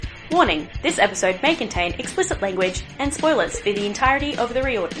Warning, this episode may contain explicit language and spoilers for the entirety of the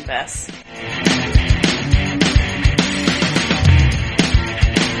Riordanverse.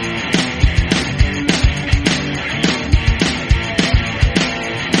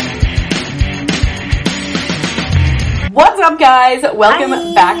 What's up, guys?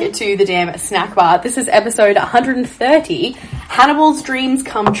 Welcome back to the Damn Snack Bar. This is episode 130. Hannibal's dreams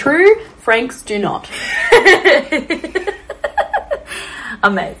come true, Frank's do not.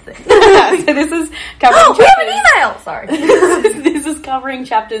 Amazing. So this is covering we have an email! Sorry. This is covering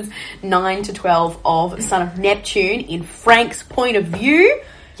chapters 9 to 12 of Son of Neptune in Frank's point of view.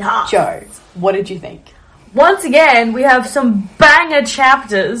 Yeah. Joe, what did you think? Once again, we have some banger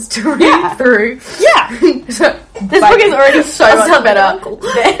chapters to read through. Yeah. So, This book is already so much better uncle.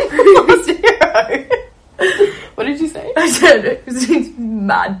 than Lost Hero. What did you say? I said, it's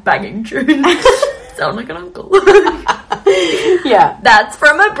mad banging tune. Sound like an uncle. Yeah. That's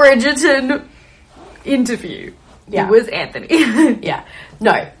from a Bridgerton interview. Yeah. It was Anthony. Yeah.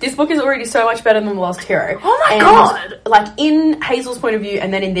 No, this book is already so much better than The Lost Hero. Oh my God. Like, in Hazel's point of view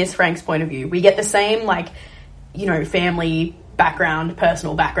and then in this Frank's point of view, we get the same, like, you know, family background,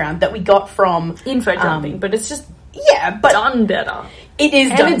 personal background that we got from... Info dumping, but it's just but done better. it is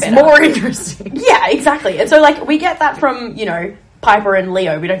And done it's better. more interesting. Yeah, exactly. And so, like, we get that from, you know, Piper and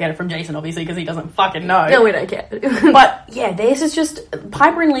Leo. We don't get it from Jason, obviously, because he doesn't fucking know. No, we don't care. But, yeah, this is just...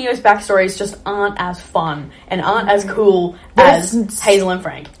 Piper and Leo's backstories just aren't as fun and aren't as cool as Hazel and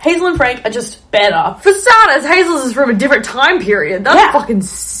Frank. Hazel and Frank are just better. For starters, Hazel's is from a different time period. That's fucking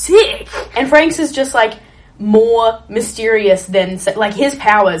sick. And Frank's is just, like, more mysterious than... Like, his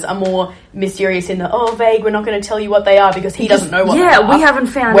powers are more mysterious in the, vague, we're not going to tell you what they are because he doesn't know what they are. Yeah, we haven't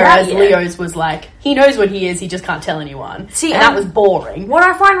found Whereas out yet. Leo's was like, he knows what he is, he just can't tell anyone. See, and that was boring. What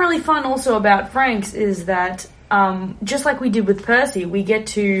I find really fun also about Frank's is that, just like we did with Percy, we get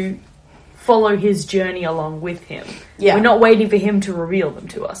to follow his journey along with him. Yeah. We're not waiting for him to reveal them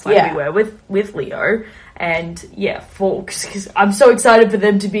to us like Yeah. we were with Leo. And because I'm so excited for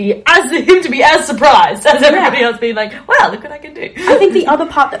them to be as surprised as everybody else, being like, wow, look what I can do. I think the other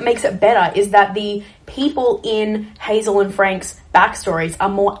part that makes it better is that the people in Hazel and Frank's backstories are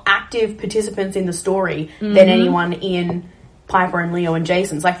more active participants in the story than anyone in Piper and Leo and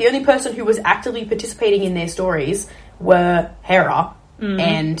Jason's. Like, the only person who was actively participating in their stories were Hera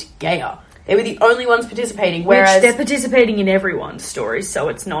and Gaia. They were the only ones participating, whereas... Which they're participating in everyone's stories, so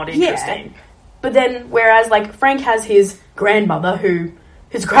it's not interesting. Yeah. But then, whereas, like, Frank has his grandmother,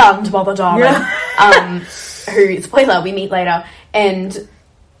 his grandmother, darling, who, spoiler, we meet later, and,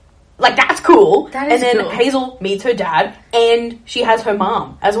 like, that's cool. That is and then cool. Hazel meets her dad, and she has her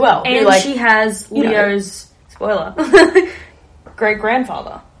mom as well. And who, like, she has you know. Leo's, spoiler,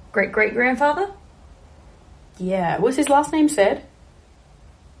 great-grandfather. Great-great-grandfather? Yeah, what's his last name said?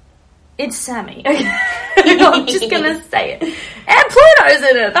 It's Sammy. I'm just gonna say it. And Pluto's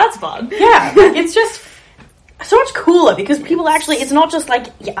in it. That's fun. Yeah, like, it's just so much cooler because people actually, it's not just like,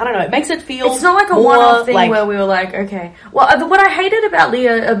 I don't know, it makes it feel It's not like a more one-off thing like, where we were like, okay. Well, what I hated about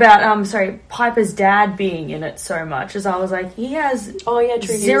Piper's dad being in it so much is I was like, he has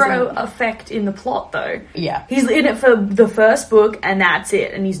zero effect in the plot though. Yeah. He's in it for the first book and that's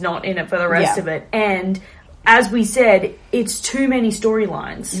it, and he's not in it for the rest of it. And as we said, it's too many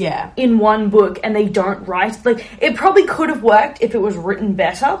storylines in one book, and they don't write... Like, it probably could have worked if it was written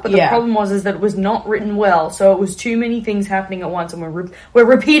better, but the problem is that it was not written well, so it was too many things happening at once, and we're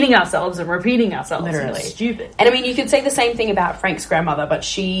repeating ourselves and repeating ourselves. Literally. And it's stupid. And I mean, you could say the same thing about Frank's grandmother, but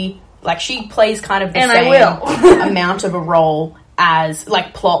she plays kind of the And same I will. amount of a role as,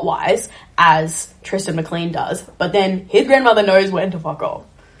 like, plot-wise, as Tristan McLean does, but then his grandmother knows when to fuck off.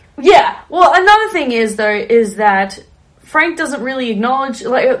 Yeah. Well, another thing is that Frank doesn't really acknowledge...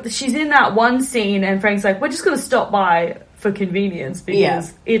 Like, she's in that one scene, and Frank's like, we're just going to stop by for convenience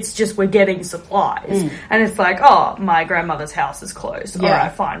because it's just we're getting supplies. And it's like, oh, my grandmother's house is closed. All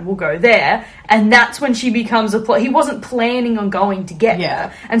right, fine, we'll go there. And that's when she becomes he wasn't planning on going to get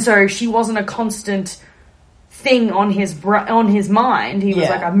her. And so she wasn't a constant thing on his mind. He was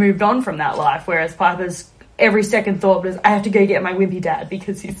like, I've moved on from that life, whereas Piper's every second thought was, I have to go get my wimpy dad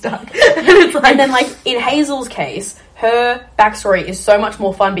because he's stuck. And then, like, in Hazel's case, her backstory is so much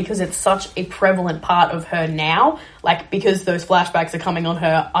more fun because it's such a prevalent part of her now. Like, because those flashbacks are coming on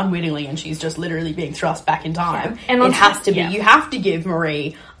her unwittingly and she's just literally being thrust back in time. Yeah. And it has to be, you have to give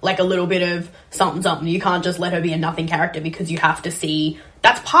Marie, like, a little bit of something. You can't just let her be a nothing character because you have to see...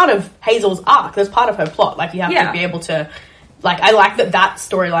 That's part of Hazel's arc. That's part of her plot. Like, you have to be able to... Like, I like that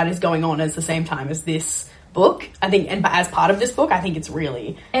storyline is going on at the same time as this book. I think, and as part of this book, I think it's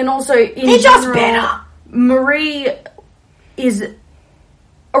really... And also, in they're general, just better. Marie is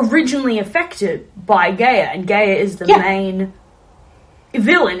originally affected by Gaia, and Gaia is the main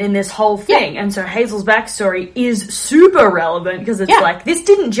villain in this whole thing, and so Hazel's backstory is super relevant because it's like, this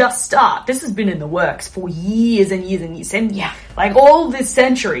didn't just start, this has been in the works for years and years and years, and like all this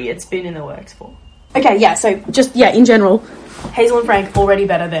century it's been in the works for. Okay, so just, in general, Hazel and Frank already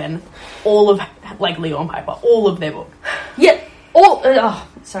better than all of, like, Leo and Piper, all of their book.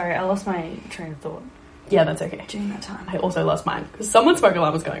 Sorry, I lost my train of thought. Yeah, that's okay. During that time. I also lost mine, because someone's smoke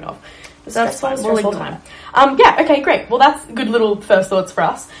alarm was going off. That's fine. Stressful time. Okay, great. Well, that's good little first thoughts for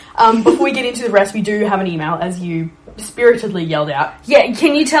us. Before we get into the rest, we do have an email, as you spiritedly yelled out. Yeah,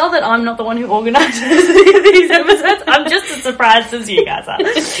 can you tell that I'm not the one who organises these episodes? I'm just as surprised as you guys are.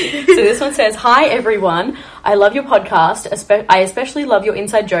 So this one says, "Hi everyone, I love your podcast. I especially love your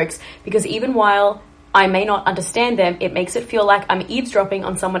inside jokes because even while I may not understand them, it makes it feel like I'm eavesdropping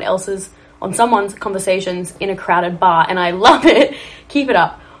on someone's conversations in a crowded bar, and I love it. Keep it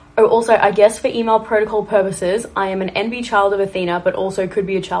up. Oh, also, I guess for email protocol purposes, I am an NB child of Athena, but also could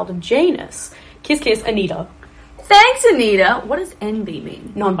be a child of Janus. Kiss, kiss, Anita." Thanks, Anita. What does NB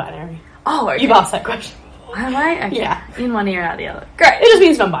mean? Non-binary. Oh, okay. You've asked that question. Am I? Okay. Yeah. In one ear, out the other. Great. It just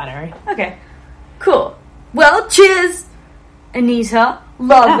means non-binary. Okay. Cool. Well, cheers, Anita.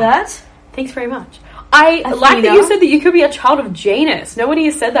 Love that. Thanks very much. I like that you said that you could be a child of Janus. Nobody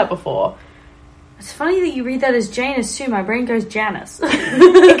has said that before. It's funny that you read that as Janus too. My brain goes Janus.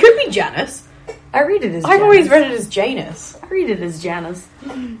 It could be Janus. I read it as I've always read it as Janus. I read it as Janus.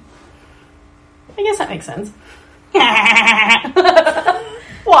 I guess that makes sense.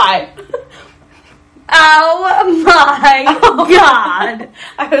 Why? Oh my god.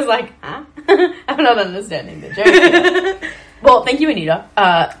 I was like, huh? I'm not understanding the joke here. Well, thank you, Anita.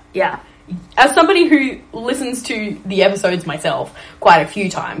 Yeah. As somebody who listens to the episodes myself quite a few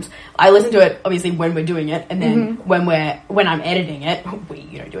times, I listen to it obviously when we're doing it, and then when I'm editing it,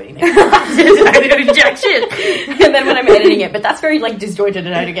 you don't do anything. I do jack shit. And then when I'm editing it, but that's very like disjointed,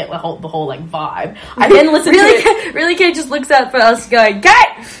 and I don't get the whole like vibe. I then listen to it. Really, Kate just looks out for us going,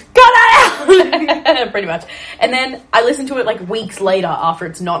 "Kate, got that out!" Pretty much. And then I listen to it like weeks later after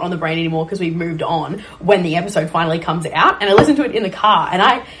it's not on the brain anymore because we've moved on, when the episode finally comes out, and I listen to it in the car, and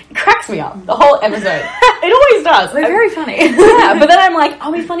it cracks me up the whole episode. It always does. We're very funny. Yeah, but then I'm like,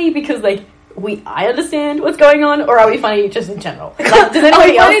 are we funny because like I understand what's going on, or are we funny just in general? Like, does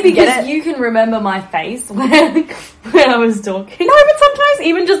anybody else funny because get it? you can remember my face when I was talking. No, but sometimes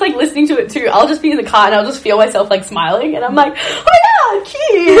even just like listening to it too, I'll just be in the car and I'll just feel myself like smiling, and I'm like, oh my god,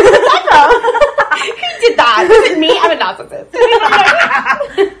 cute. Who did that? Was it me? I'm a narcissist.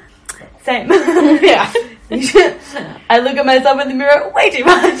 Same. Yeah. I look at myself in the mirror way too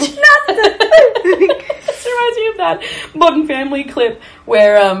much. This reminds me of that Modern Family clip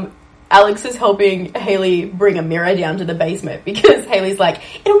where Alex is helping Haley bring a mirror down to the basement because Haley's like,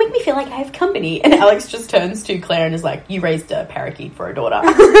 it'll make me feel like I have company. And Alex just turns to Claire and is like, you raised a parakeet for a daughter.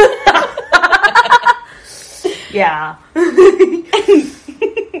 Yeah. I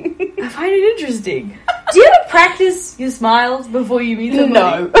find it interesting. Do you ever practice your smiles before you meet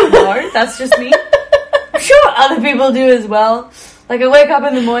somebody? No, that's just me. I'm sure other people do as well. Like, I wake up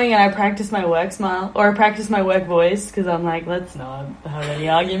in the morning and I practice my work smile, or I practice my work voice, because I'm like, let's not have any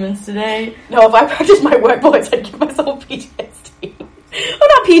arguments today. No, if I practiced my work voice, I'd give myself PTSD. Well,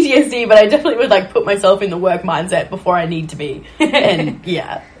 not PTSD, but I definitely would, like, put myself in the work mindset before I need to be. And,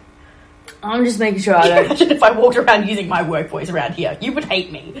 yeah. I'm just making sure I don't... Imagine if I walked around using my work voice around here. You would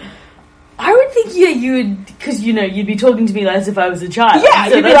hate me. I would think, yeah, you would, because, you know, you'd be talking to me as if I was a child. Yeah,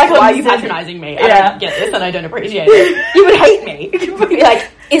 so you'd be like, why are you patronising me? I don't get this and I don't appreciate it. You would hate me. You'd be like,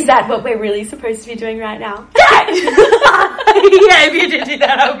 is that what we're really supposed to be doing right now? Yeah, if you did do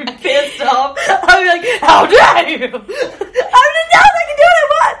that, I would be pissed off. I'd be like, how dare you? I'm the best I can do what I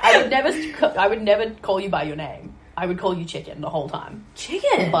want. I would never call you by your name. I would call you Chicken the whole time.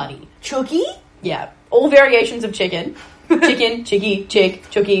 Chicken? Buddy. Chookie? Yeah. All variations of chicken. Chicken, chicky, chick,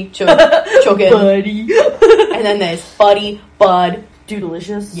 chookie, chook, chookin. Buddy. And then there's buddy, bud.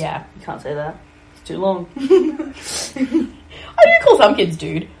 Doodalicious. Yeah. You can't say that. It's too long. I do call some kids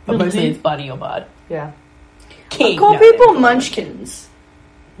dude, but mostly it's buddy or bud. Yeah. King. I call people munchkins.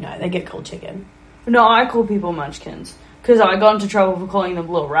 No, they get called chicken. No, I call people munchkins. Because I got into trouble for calling them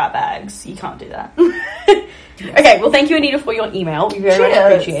little rat bags. You can't do that. Okay, well, thank you, Anita, for your email. We very much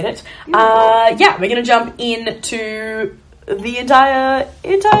appreciate it. Yeah, we're going to jump into the entire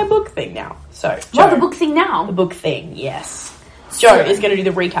book thing now. So, Joe, the book thing now? The book thing, yes. Joe is going to do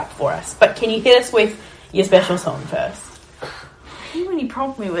the recap for us. But can you hit us with your special song first? I hate when you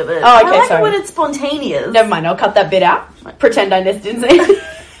prompt me with it. Oh, okay, I like sorry. it when it's spontaneous. Never mind, I'll cut that bit out. Pretend I didn't say it. No,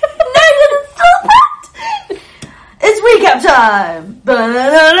 stop it! It's recap time.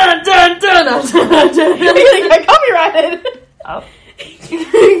 Copyrighted. Oh.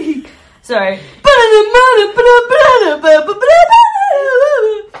 Sorry.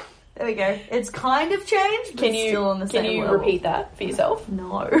 There we go. It's kind of changed, but still on the same level. Can you repeat that for yourself?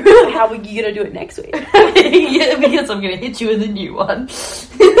 No. How are you going to do it next week? Yeah, because I'm going to hit you with a new one.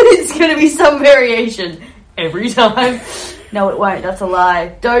 It's going to be some variation every time. No, it won't. That's a lie.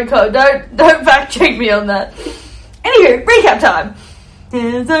 Don't fact check me on that. Anywho, recap time.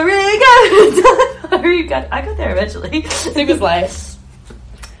 It's a recap. I got there eventually. Super slay.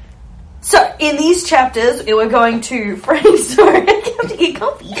 So, in these chapters, we're going to Frank. Sorry, I have to get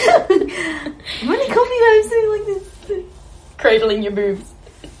coffee. I'm only coffee when I'm sitting like this. Cradling your boobs.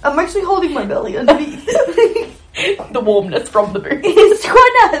 I'm actually holding my belly underneath. The warmness from the boobs. It's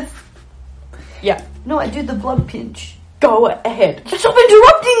quite nice. Yeah. No, I do the blood pinch. Go ahead. Stop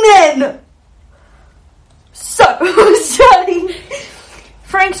interrupting then! So, starting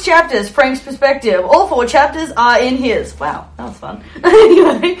Frank's chapters, Frank's perspective. All 4 chapters are in his. Wow, that was fun.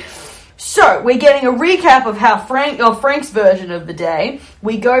 Anyway, so we're getting a recap of how Frank's version of the day.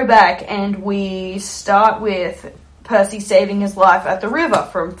 We go back and we start with Percy saving his life at the river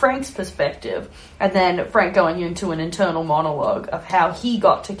from Frank's perspective, and then Frank going into an internal monologue of how he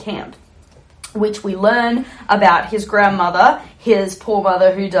got to camp, which we learn about his grandmother, his poor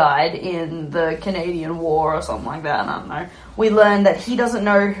mother who died in the Canadian War or something like that, I don't know. We learn that he doesn't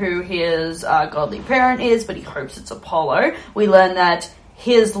know who his godly parent is, but he hopes it's Apollo. We learn that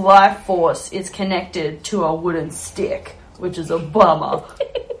his life force is connected to a wooden stick, which is a bummer.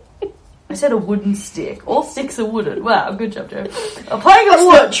 I said a wooden stick. All sticks are wooden. Wow, good job, Joe. Applying a That's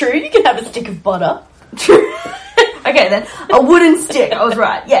not true. You can have a stick of butter. True. Okay, then. A wooden stick. I was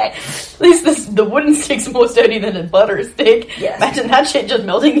right. Yeah. At least the wooden stick's more sturdy than a butter stick. Yes. Imagine that shit just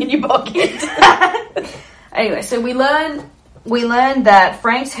melting in your pocket. Anyway, so we learn that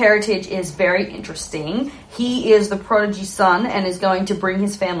Frank's heritage is very interesting. He is the prodigy son and is going to bring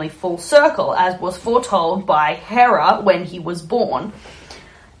his family full circle, as was foretold by Hera when he was born.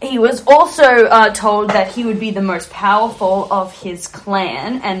 He was also told that he would be the most powerful of his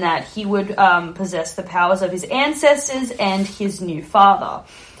clan and that he would possess the powers of his ancestors and his new father.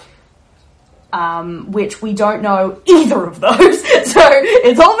 Which we don't know either of those. So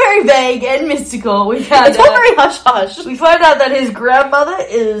it's all very vague and mystical. It's all very hush-hush. We find out that his grandmother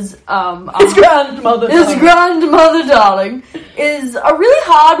is... his grandmother darling, is a really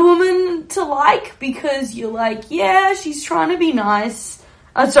hard woman to like because you're like, yeah, she's trying to be nice.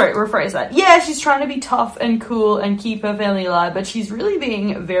 Sorry, rephrase that. Yeah, she's trying to be tough and cool and keep her family alive, but she's really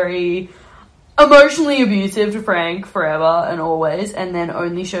being very emotionally abusive to Frank forever and always, and then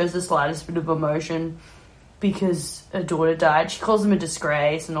only shows the slightest bit of emotion because her daughter died. She calls him a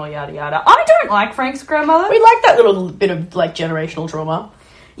disgrace and all yada yada. I don't like Frank's grandmother. We like that little bit of, like, generational trauma.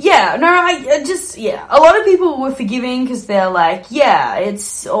 Yeah, no, I just, yeah. A lot of people were forgiving because they're like, yeah,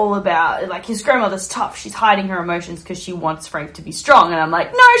 it's all about, like, his grandmother's tough. She's hiding her emotions because she wants Frank to be strong. And I'm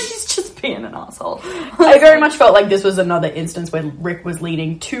like, no, she's just being an asshole. I very much felt like this was another instance where Rick was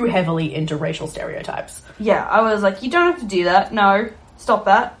leaning too heavily into racial stereotypes. Yeah, I was like, you don't have to do that. No, stop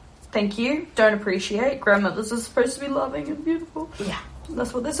that. Thank you. Don't appreciate. Grandmothers are supposed to be loving and beautiful. Yeah.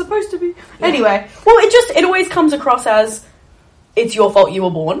 That's what they're supposed to be. Yeah. Anyway. Well, it always comes across as, it's your fault you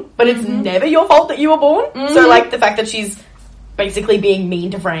were born, but it's never your fault that you were born. Mm-hmm. So, like, the fact that she's basically being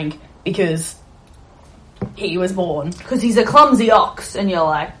mean to Frank because he was born. Because he's a clumsy ox, and you're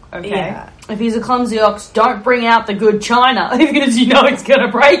like, okay. Yeah. If he's a clumsy ox, don't bring out the good china, because you know it's gonna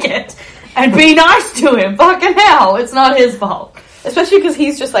break it. And be nice to him. Fucking hell, it's not his fault. Especially because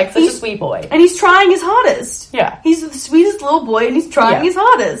he's just, like, such a sweet boy. And he's trying his hardest. Yeah. He's the sweetest little boy, and he's trying his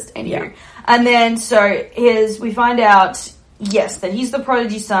hardest. Yeah. And then, so, we find out... Yes, that he's the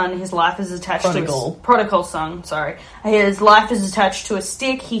prodigy son. His life is attached to prodigal son. Sorry, his life is attached to a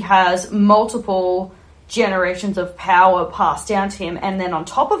stick. He has multiple generations of power passed down to him, and then on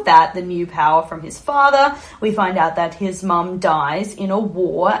top of that, the new power from his father. We find out that his mum dies in a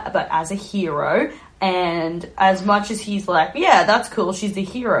war, but as a hero. And as much as he's like, yeah, that's cool, she's a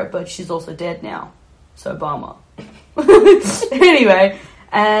hero, but she's also dead now. So bummer. Anyway,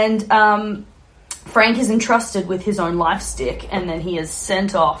 and Frank is entrusted with his own life stick, and then he is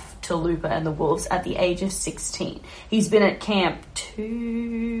sent off to Looper and the Wolves at the age of 16. He's been at camp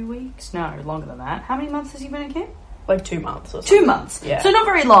 2 weeks? No, longer than that. How many months has he been at camp? Like 2 months or something. 2 months. Yeah. So not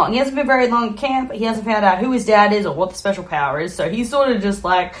very long. He hasn't been very long at camp. He hasn't found out who his dad is or what the special power is. So he's sort of just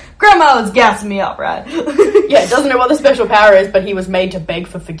like, Grandma was gassing me up, right? Yeah, doesn't know what the special power is, but he was made to beg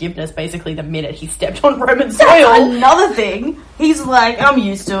for forgiveness basically the minute he stepped on Roman soil. That's another thing. He's like, I'm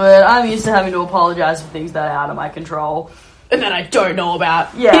used to it. I'm used to having to apologize for things that are out of my control. and then I don't know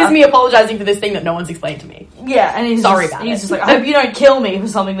about. Yeah. Here's me apologising for this thing that no one's explained to me. Yeah, and he's Sorry just, about he's it. just like, I hope you don't kill me for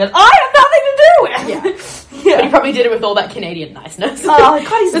something that I have nothing to do with. Yeah. But he probably did it with all that Canadian niceness. Oh, God,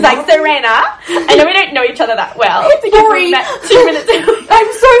 he's It was like, Serena, I know we don't know each other that well. Sorry. 2 minutes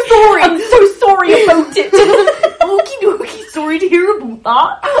I'm so sorry. I'm so sorry about it. Okie dokie, sorry to hear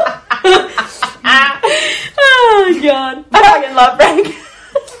about that. Oh, God. I fucking love Frank.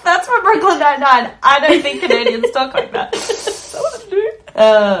 That's from Brooklyn Nine-Nine. I don't think Canadians talk like that.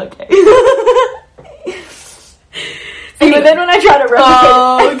 Okay. See, but then when I try to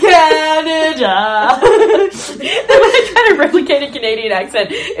replicate Canada. then when I try to replicate a Canadian accent,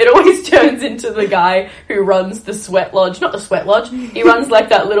 it always turns into the guy who runs the sweat lodge. Not the sweat lodge. He runs like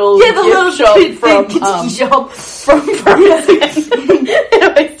that little Yeah, the little shop from shop. it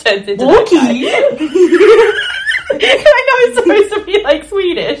always turns into that guy. I know it's supposed to be like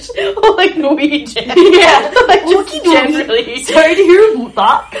Swedish or like Norwegian. Yeah, like just generally. Sorry to hear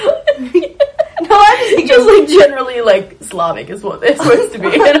about that. No, I'm just like generally like Slavic is what they're supposed to be,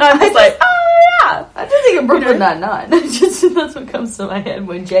 and I'm just like, oh yeah. I just think of Brooklyn Nine-Nine. Just that's what comes to my head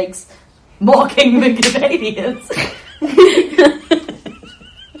when Jake's mocking the Canadians.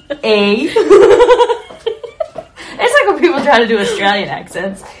 It's like when people try to do Australian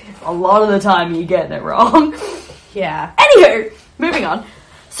accents. A lot of the time you're getting it wrong. Yeah. Anywho, moving on.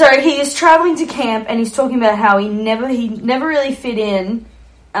 So he is traveling to camp and he's talking about how he never really fit in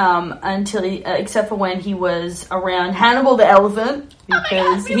until except for when he was around Hannibal the elephant,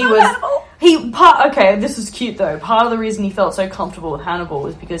 because okay, this is cute though. Part of the reason he felt so comfortable with Hannibal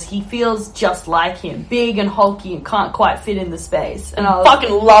was because he feels just like him, big and hulky and can't quite fit in the space. And I was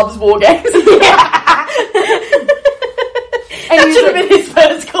fucking loves war games. And that should have been his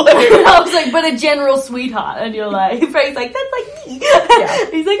first clue. I was like, but a general sweetheart. And you're like, Frank's like, that's like me. Yeah.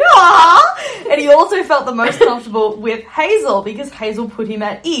 He's like, ah. And he also felt the most comfortable with Hazel because Hazel put him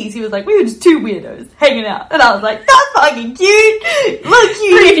at ease. He was like, we were just two weirdos hanging out. And I was like, that's fucking cute. Look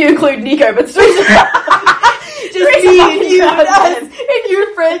cute. Three if you include Nico, but three. Just me and you and us and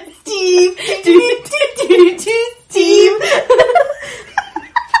your friend Steve. Steve.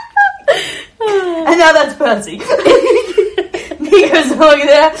 And now that's Percy. Nico's over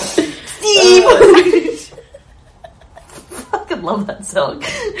there. Steve! Fucking love that song.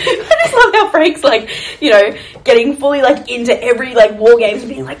 I just love how Frank's like, getting fully like into every like war games and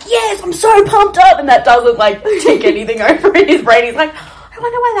being like, yes, I'm so pumped up, and that doesn't like take anything over in his brain. He's like, I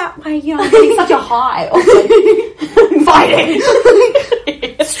wonder why I'm getting such a high of like fighting.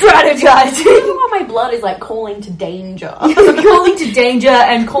 Strategizing. I wonder why my blood is like calling to danger. Calling to danger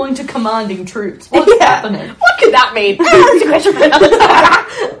and calling to commanding troops. What's happening? What could that mean? That's a question for another time.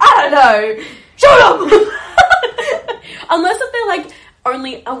 I don't know. Shut up! Unless if they're like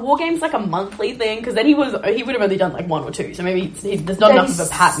only a war game's like a monthly thing, because then he would have only done like one or two, so maybe there's not enough of a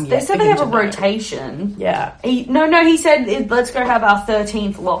pattern yet. They said they have a rotation. Yeah. He said let's go have our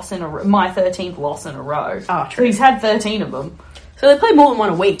 13th loss in a row. My 13th loss in a row. Oh, true. So he's had 13 of them. So they play more than one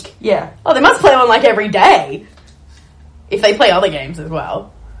a week. Yeah. Oh, they must play one like every day. If they play other games as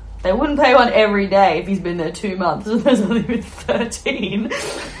well. They wouldn't play one every day if he's been there 2 months. There's only been 13.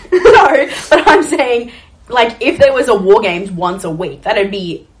 No, but I'm saying, like, if there was a war games once a week, that'd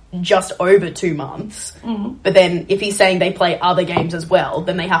be just over 2 months. Mm-hmm. But then if he's saying they play other games as well,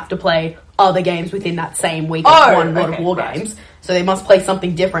 then they have to play other games within that same week of one lot of war games. So they must play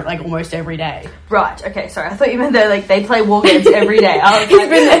something different, like, almost every day. Right, okay, sorry. I thought you meant they play war games every day. I was He's like,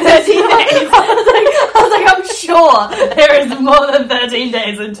 been there 13 days. I was like, I'm sure there is more than 13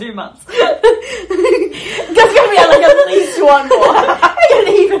 days in 2 months. There's going to be like at least one more. An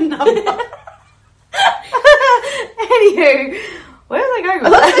even number. Anywho, where was I going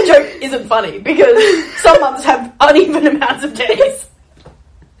with that? The joke isn't funny because some months have uneven amounts of days.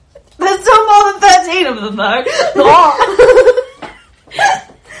 There's still more than 13 of them though.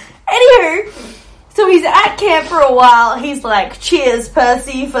 Anywho, so he's at camp for a while. He's like, cheers,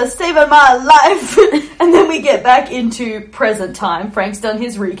 Percy, for saving my life. And then we get back into present time. Frank's done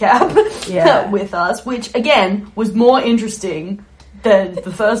his recap with us, which, again, was more interesting than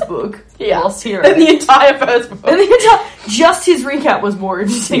the first book, Lost Hero. Than the entire first book. Just his recap was more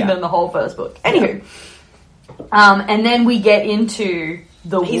interesting than the whole first book. Anywho. And then we get into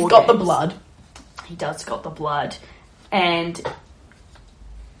the war He's got games. the blood. He does got the blood. And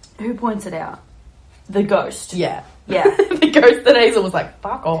who points it out? The ghost. Yeah. Yeah. The ghost that Hazel was like,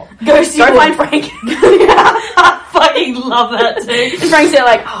 fuck off. Ghost, go find Frank. I fucking love that too. And Frank's there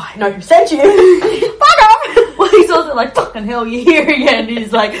like, oh, I know who sent you. Fuck off. Well, he's also like, fucking hell, you're here again. And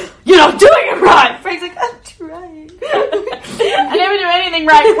he's like, you're not doing it right. Frank's like, I'm trying. I never do anything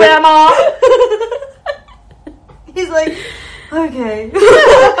right, Grandma. He's like, okay. He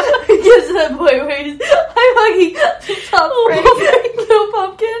gets to that point where I'm hugging little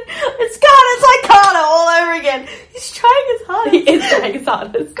pumpkin. It's like Carter all over again. He's trying his hardest. He is trying his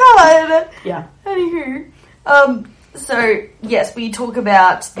hardest. God. Yeah. Anywho. So, yes, we talk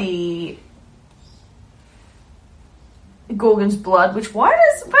about the Gorgon's blood, which, why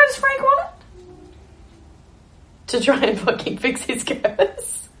does Frank want it? To try and fucking fix his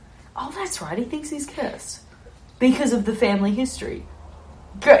curse. Oh, that's right, he thinks he's cursed. Because of the family history.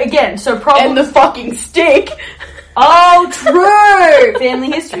 Again, so probably... And the fucking stick. Oh, true!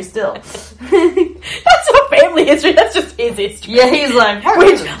 Family history still. That's not family history, that's just his history. Yeah, he's like...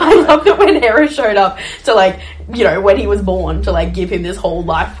 Which, I love that when Hera showed up to, like, you know, when he was born, to, like, give him this whole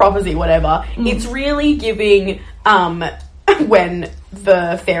life prophecy, whatever, it's really giving, when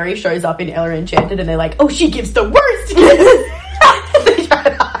the fairy shows up in Ella Enchanted and they're like, oh, she gives the worst gifts! They try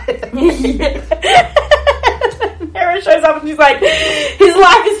to hide it. Hera shows up and she's like, his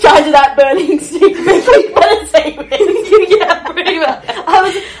life is tied to that burning stick. We better save it. Yeah, pretty much.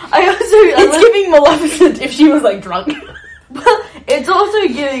 It's giving Maleficent if she was, like, drunk. Well, it's also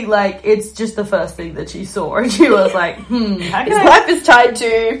giving, like, it's just the first thing that she saw, and she was like, how can His life is tied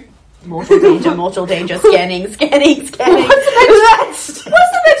to mortal danger, scanning. What's the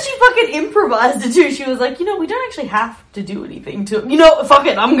bit she fucking improvised it to? She was like, you know, we don't actually have to do anything to him. You know, fuck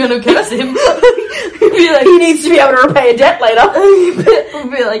it, I'm gonna curse him. Be like, he needs to be able to repay a debt later.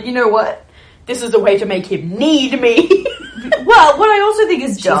 Be like, you know what? This is a way to make him need me. Well, what I also think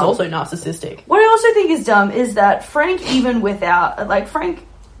is dumb... She's also narcissistic. What I also think is dumb is that Frank, even without... Like, Frank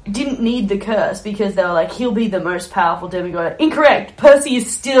didn't need the curse because they were like, he'll be the most powerful demigod. Incorrect. Percy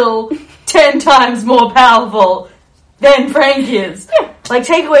is still 10 times more powerful than Frank is. Yeah. Like,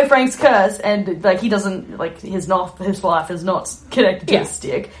 take away Frank's curse and, like, he doesn't... Like, his life is not connected to his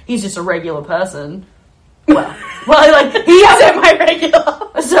stick. He's just a regular person. Well, like, he has...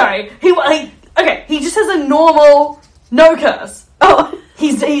 Semi-regular. Sorry. Okay, he just has a normal... No curse. Oh,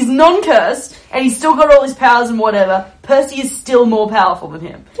 he's non-cursed, and he's still got all his powers and whatever. Percy is still more powerful than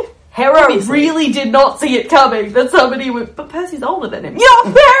him. Yeah, Hera really did not see it coming that somebody would... But Percy's older than him. You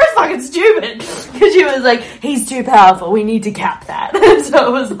know, Hera's fucking stupid! Because she was like, he's too powerful, we need to cap that. And so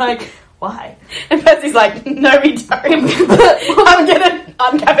it was like, why? And Percy's like, no we don't. I'm gonna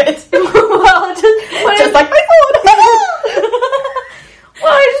uncap it. Well, just like my sword.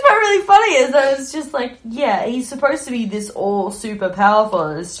 Well, I just found really funny is that it's just like, yeah, he's supposed to be this all super powerful,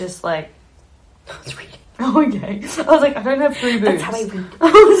 and it's just like... Let's read it. Oh, okay. I was like, I don't have 3 boobs. That's how I read.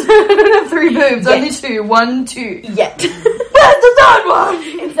 I don't have 3 boobs, Yet. only 2. 1, 2. Yet. That's the third one!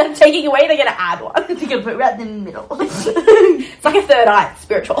 Instead of taking away, they're gonna add one. They're gonna put it right in the middle. It's like a third eye,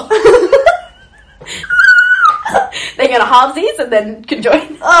 spiritual. They're gonna halve these and then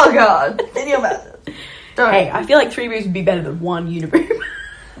conjoin. Oh, God. Can you imagine? Hey, I feel like 3 boobs would be better than 1 uniboob.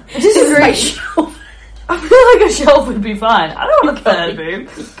 I disagree. Shelf. I feel like a shelf would be fine. I don't want a third boob.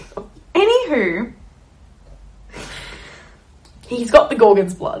 Anywho. He's got the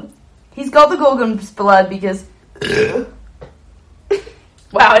Gorgon's blood. He's got the Gorgon's blood because...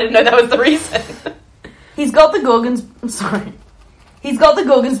 Wow, I didn't know that was the reason. He's got the Gorgon's... I'm sorry. He's got the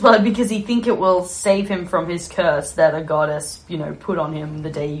Gorgon's blood because he think it will save him from his curse that a goddess, you know, put on him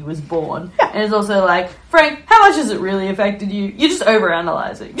the day he was born. Yeah. And it's also like, Frank, how much has it really affected you? You're just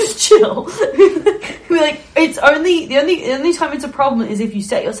overanalyzing. Just chill. We're like, it's only the only time it's a problem is if you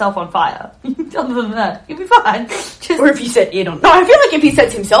set yourself on fire. Other than that, you'll be fine. Or if you set it on... No, I feel like if he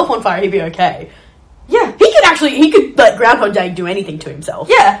sets himself on fire, he'd be okay. Yeah. He could like Groundhog Day do anything to himself.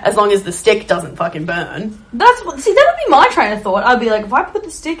 Yeah. As long as the stick doesn't fucking burn. That would be my train of thought. I'd be like, if I put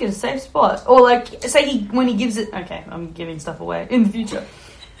the stick in a safe spot, or like, say when he gives it, okay, I'm giving stuff away in the future.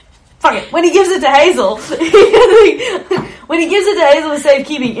 Fuck it. When he gives it to Hazel, when he gives it to Hazel for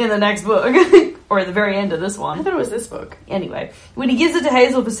safekeeping in the next book, or at the very end of this one. I thought it was this book. Anyway, when he gives it to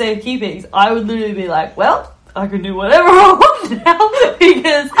Hazel for safekeeping, I would literally be like, well, I can do whatever I want now,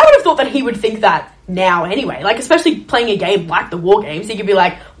 because I would have thought that he would think that now anyway. Like, especially playing a game like the War Games, he could be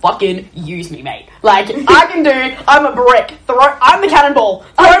like, fucking use me, mate. Like, I'm a brick. I'm the cannonball.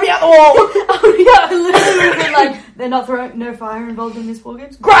 Throw me out the wall. Oh, yeah, I literally would have been like, they're not throwing, no fire involved in this War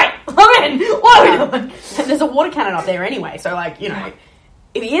Games? Great! I'm in! What are we doing? And there's a water cannon up there anyway, so like, you know,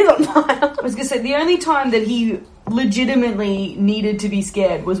 if he is on fire. I was gonna say, the only time that he legitimately needed to be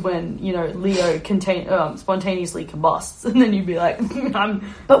scared was when, you know, Leo spontaneously combusts, and then you'd be like,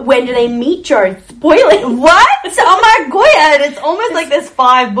 But when do they meet, Joe? Spoiling. What? Oh my god, it's almost like there's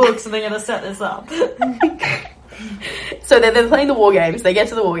 5 books and they're gonna set this up. So they're playing the War Games, they get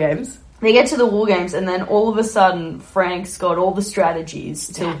to the War Games. They get to the War Games, and then all of a sudden, Frank's got all the strategies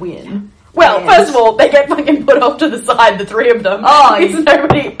to win. Well, And- first of all, they get fucking put off to the side, the three of them. Oh, because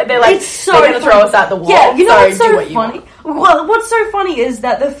nobody. They're like, it's so they're going to throw funny. us at the wall. Yeah, you know what's do so what you funny? want. Well, what's so funny is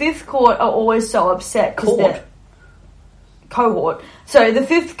that the fifth court are always so upset because they're cohort. So the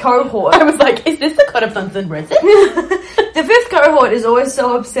fifth cohort. I was like, is this the Code of Sons and Risen? The fifth cohort is always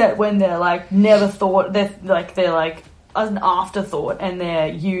so upset when they're like never thought. They're like an afterthought and they're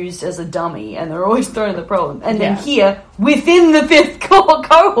used as a dummy and they're always thrown in the problem. And then here, within the fifth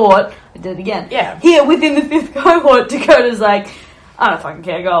cohort, I did it again. Yeah. Here, within the fifth cohort, Dakota's like, I don't fucking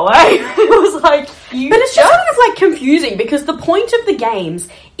care, go away. It was like, But it's just kind of like confusing because the point of the games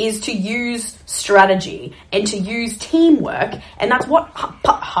is to use strategy and to use teamwork, and that's what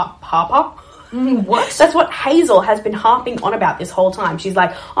Harper. What? That's what Hazel has been harping on about this whole time. She's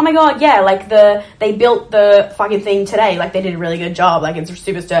like, oh my god, yeah, like they built the fucking thing today, like they did a really good job, like it's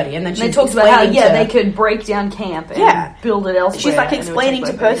super sturdy. And then They she's talked about how, explaining they could break down camp and build it elsewhere. She's like and it would explaining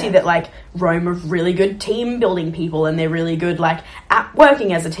take to like Percy that like Rome are really good team building people and they're really good like at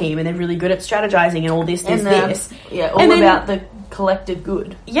working as a team and they're really good at strategizing and all this. Yeah, all and about the collective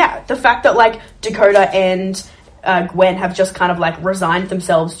good. Yeah, the fact that like Dakota and Gwen have just kind of like resigned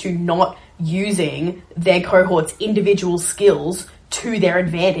themselves to not using their cohort's individual skills to their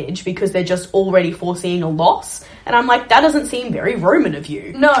advantage because they're just already foreseeing a loss. And I'm like, that doesn't seem very Roman of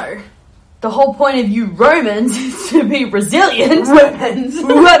you. No. The whole point of you Romans is to be resilient. Romans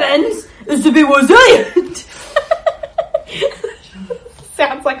is to be resilient.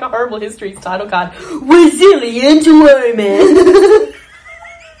 Sounds like a horrible History's title card. Resilient Roman.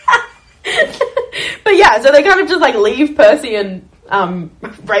 But yeah, so they kind of just like leave Percy and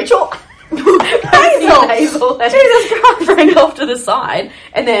Rachel. Hazel and Jesus Christ, Frank off to the side,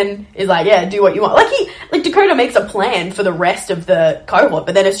 and then is like, yeah, do what you want. Like Dakota makes a plan for the rest of the cohort,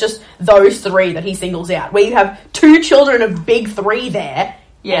 but then it's just those three that he singles out. Where you have two children of big three there,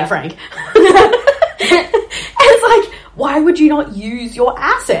 and Frank. And it's like, why would you not use your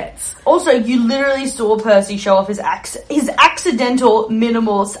assets? Also, you literally saw Percy show off his accidental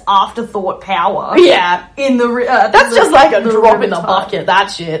minimalist afterthought power. Yeah, in the that's just like a drop in the bucket. That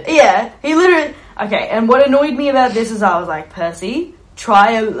shit. Yeah, he literally. Okay, and what annoyed me about this is I was like, Percy,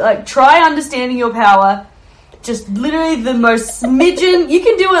 try understanding your power. Just literally the most smidgen. You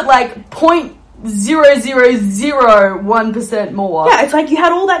can do it like 0.0001% more. Yeah, it's like you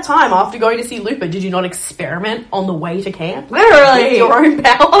had all that time after going to see Looper. Did you not experiment on the way to camp? Literally. With your own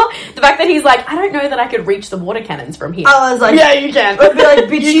power? The fact that he's like, I don't know that I could reach the water cannons from here. I was like, yeah, you can. I'd be like,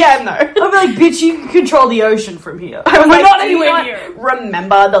 bitch, you can though. I'd be like, bitch, you can control the ocean from here. We're like, not anywhere near.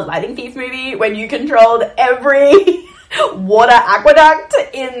 Remember the Lighting Thief movie when you controlled every water aqueduct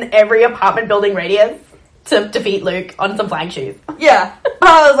in every apartment building radius to defeat Luke on some flying shoes? Yeah.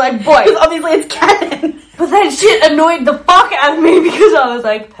 I was like, boy. Because obviously it's canon. But that shit annoyed the fuck out of me because I was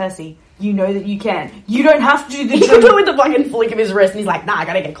like, Percy, you know that you can. You don't have to do the He could do it with the fucking flick of his wrist and he's like, nah, I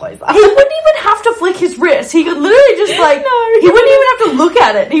gotta get closer. He wouldn't even have to flick his wrist. He could literally just like, he wouldn't even have to look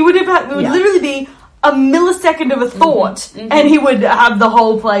at it. He would have, it would literally be a millisecond of a thought and he would have the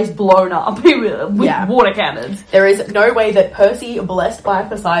whole place blown up with water cannons. There is no way that Percy, blessed by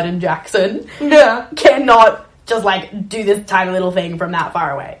Poseidon Jackson, cannot just like do this tiny little thing from that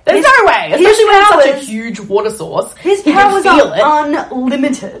far away. There's no way, especially when it's such a huge water source. His he powers can feel are it.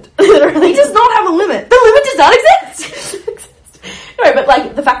 unlimited. Literally, he does not have a limit. The limit does not exist. No, but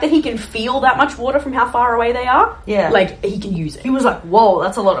like the fact that he can feel that much water from how far away they are, like he can use it. He was like, "Whoa,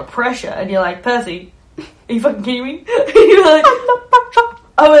 that's a lot of pressure," and you're like, "Percy, are you fucking kidding me?" You're like,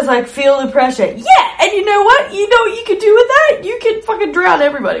 I was like, feel the pressure. Yeah, and you know what? You know what you could do with that? You could fucking drown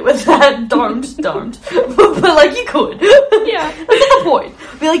everybody with that. Don't. but like, you could. Yeah. That's not the point.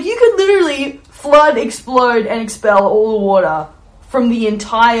 But like, you could literally flood, explode, and expel all the water from the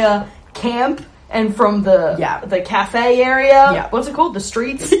entire camp and from the cafe area. Yeah. What's it called? The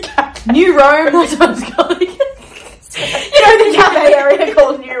streets? New Rome, that's what it's called. You know, the cafe area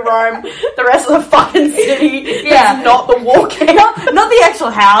called New Rome. The rest of the fucking city. Yeah. It's not the walking. Not the actual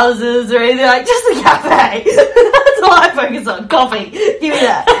houses or anything, like just the cafe. That's all I focus on. Coffee. Give me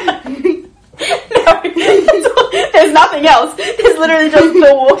that. No, there's nothing else. There's literally just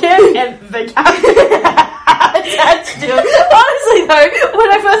the walk-in and the cafe attached to it. Honestly though, when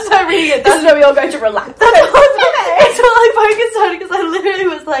I first started reading it, that's where we all go to relax. That's all I focused on because I literally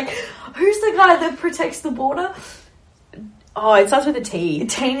was like, who's the guy that protects the border? Oh, it starts with a T.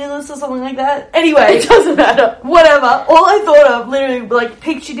 Taintless or something like that. Anyway. It doesn't matter. Whatever. All I thought of, literally, like,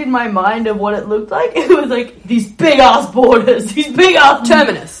 pictured in my mind of what it looked like, it was like, these big-ass borders. These big-ass...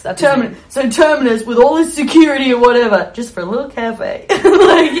 Terminus. That's Terminus. So Terminus, with all this security or whatever, just for a little cafe.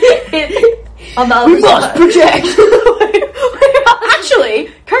 On the other we side. must project. We must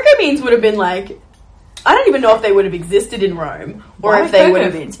Actually, cocoa beans would have been like, I don't even know if they would have existed in Rome, or Why if they cocoa would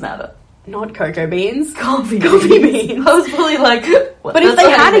have beans matter. not cocoa beans, Coffee beans. I was probably like, what, But if they that's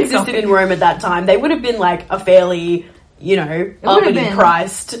had how you make existed coffee. in Rome at that time, they would have been like a fairly, would have uppity been-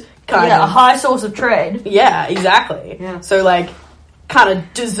 priced kind a of. high source of trade. Yeah, exactly. Yeah. So like, kind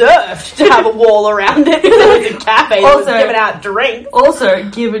of deserved to have a wall around it. It was a cafe that was Also- giving out drinks. Also,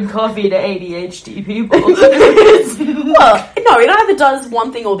 giving coffee to ADHD people. Well, no, it either does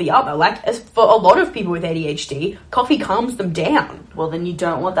one thing or the other. Like, as for a lot of people with ADHD, coffee calms them down. Well, then you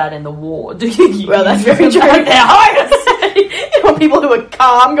don't want that in the war, do you? Well, that's very true. They're highest. You want people who are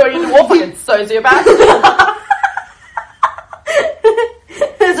calm going into war, fucking sociopaths.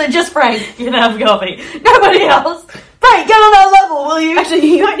 So just Frank can have coffee. Nobody else. Frank, get on that level, will you? Actually,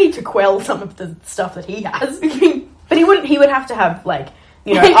 you might need to quell some of the stuff that he has. But he wouldn't. He would have to have like,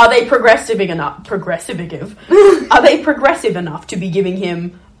 are they progressive enough to be giving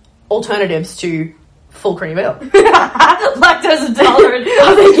him alternatives to full cream milk? Lactose intolerant.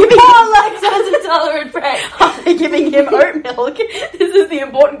 Are they giving lactose intolerant Frank? Are they giving him oat milk? This is the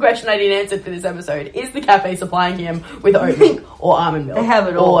important question I need answered for this episode. Is the cafe supplying him with oat milk or almond milk? They have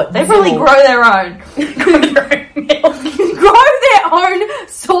it all. Or They probably Zimmer? grow their own. Grow their own milk. Grow their own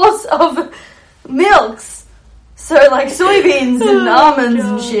source of milks. So like soybeans and almonds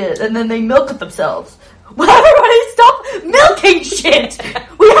and shit, and then they milk it themselves. Well, everybody stop milking shit!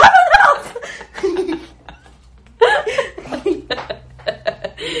 We have enough!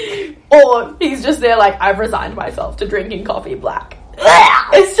 Or he's just there like, I've resigned myself to drinking coffee black.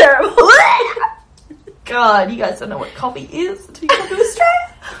 It's terrible. God, you guys don't know what coffee is until you come to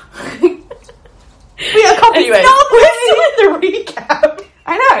Australia. We are coffee Anyway, snobs. we're still in the recap.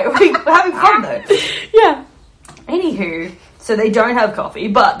 I know, we're having fun though. Yeah. Anywho, so they don't have coffee,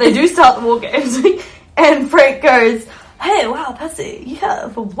 but they do start the war games. And Frank goes, hey, wow, Percy, you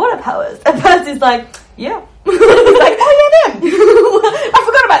have water powers. And Percy's like, yeah. He's like, oh yeah, them. I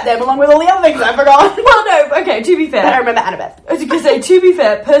forgot about them along with all the other things I forgot. Well, no, okay, to be fair. But I remember Annabeth. I was going to say, to be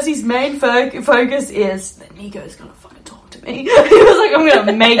fair, Percy's main focus is that Nico's going to fucking talk to me. He was like, I'm going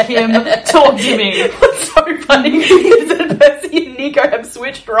to make him talk to me. What's so funny is that Percy and Nico have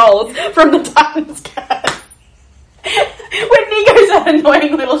switched roles from the Titans cast. When Nico's that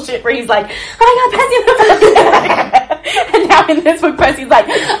annoying little shit where he's like, oh my god, Percy, and now in this book, Percy's like,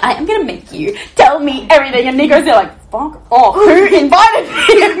 I am gonna make you tell me everything, and Nico's there like, fuck off, who invited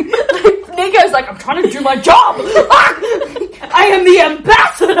him? Nico's like, I'm trying to do my job. I am the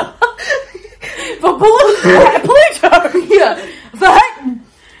ambassador For Pluto! Yeah, for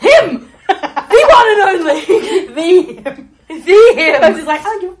him, the one and only. The him. Percy's like, I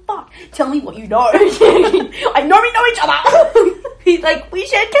don't give a fuck. Tell me what you know. I know we know each other. He's like, we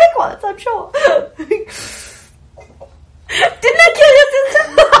shared cake once, I'm sure. Didn't I kill your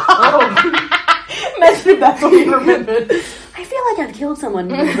sister? Oh. Imagine if that's what we remembered. I feel like I've killed someone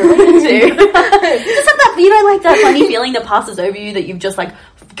you've related to. Just have that, like that funny feeling that passes over you that you've just like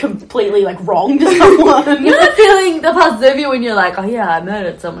Completely like wronged someone. You know that feeling that passes over you when you're like, oh yeah, I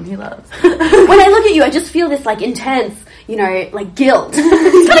murdered someone he loves. when I look at you, I just feel this like intense, like guilt.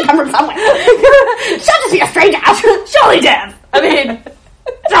 It's gotta come from somewhere. She'll just be a stranger. Surely death. I mean,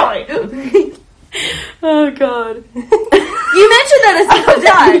 surely. Oh god. You mentioned that as Nico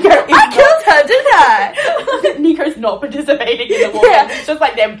died. I killed her, didn't I? Nico's not participating in the war. Yeah. It's just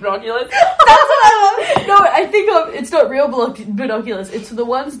like them binoculars. That's what I love. No, I think it's not real binoculars. It's the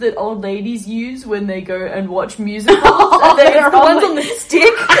ones that old ladies use when they go and watch musicals. And they're it's the ones only- on the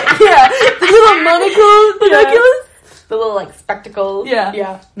stick. Yeah, the little monocle binoculars. The little like spectacles. Yeah.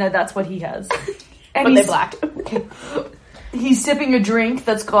 Yeah. No, that's what he has. But And they're he's, black. he's sipping a drink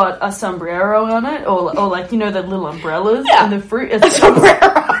that's got a sombrero on it, or like the little umbrellas Yeah. and the fruit. A sombrero.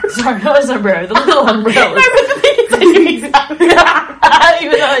 Sorry, not a sombrero. The little umbrellas. No, but the thing is, I knew exactly.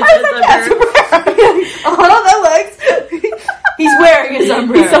 Even though I said sombrero. Oh, that works. He's wearing a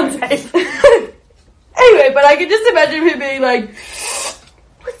sombrero. He's unsafe. Anyway, but I can just imagine him being like,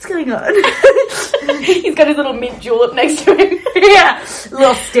 what's going on? He's got his little mint julep next to him. Yeah,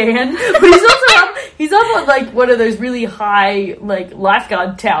 little stand. But he's up on like one of those really high like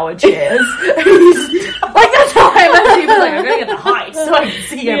lifeguard tower chairs. He's, like that's how I imagine he was like, I'm gonna get the height so I can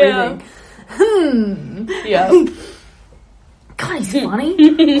see everything. Yeah. God, he's funny.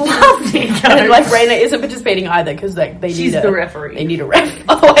 Love Nico. And like Raina isn't participating either because like they She's need the referee. They need a ref.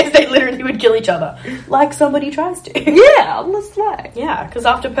 Otherwise, they literally would kill each other, like somebody tries to. Yeah, let's play. Yeah, because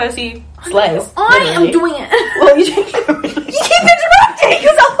after Percy slays, I am literally- doing it. Well, you keep interrupting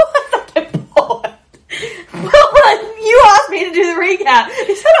because otherwise I get bored. Well, but you asked me to do the recap.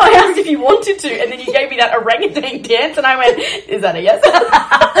 I asked if you wanted to, and then you gave me that orangutan dance, and I went, is that a yes?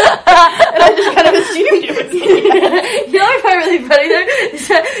 And I just kind of assumed it was me. You know what's really funny though? Is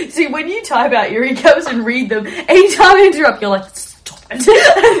that, see, when you type out your recaps and read them, anytime I interrupt, you're like, stop it.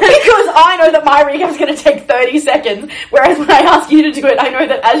 Because I know that my recap's going to take 30 seconds, whereas when I ask you to do it, I know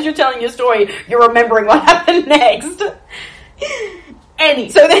that as you're telling your story, you're remembering what happened next.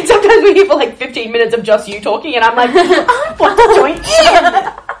 So then sometimes we hear for like 15 minutes of just you talking, and I'm like, I want to join in.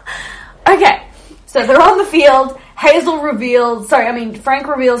 Okay, so they're on the field. Frank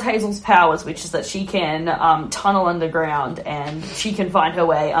reveals Hazel's powers, which is that she can tunnel underground and she can find her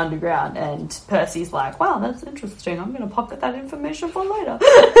way underground. And Percy's like, wow, that's interesting. I'm going to pocket that information for later.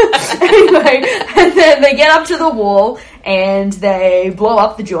 Anyway, and then they get up to the wall and they blow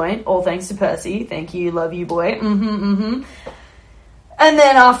up the joint, all thanks to Percy. Thank you, love you, boy. And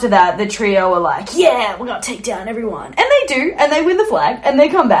then after that, the trio are like, yeah, we're going to take down everyone. And they do, and they win the flag, and they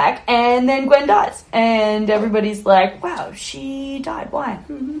come back, and then Gwen dies. And everybody's like, wow, she died. Why?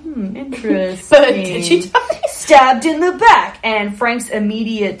 Interesting. But did she die? Stabbed in the back. And Frank's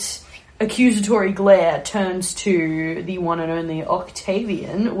immediate accusatory glare turns to the one and only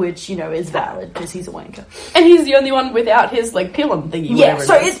Octavian, which, you know, is valid, because he's a wanker. And he's the only one without his, like, pilum thingy. Yeah,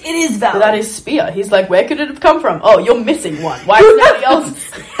 so it is valid. Without his spear. He's like, where could it have come from? Oh, you're missing one. Why is nobody else...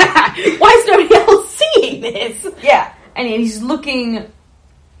 Why is nobody else seeing this? Yeah, and he's looking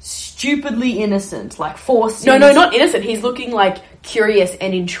stupidly innocent, like forced... No, not innocent. He's looking, like, curious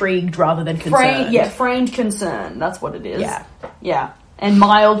and intrigued rather than concerned. Framed concern. That's what it is. Yeah. And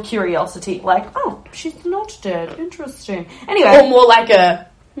mild curiosity, like, oh, she's not dead. Interesting. Anyway. Or more like a,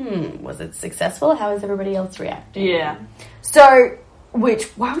 was it successful? How is everybody else reacting? Yeah. So,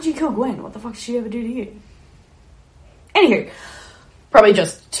 why would you kill Gwen? What the fuck did she ever do to you? Anywho. Probably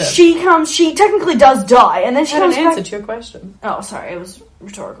just to... She technically does die, and then she comes back... answer to your question. Oh, sorry, it was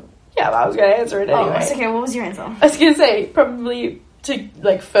rhetorical. Yeah, but I was going to answer it anyway. Oh, it's okay, what was your answer? I was going to say, probably to,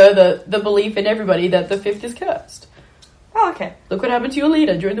 like, further the belief in everybody that the fifth is cursed. Oh, okay. Look what happened to your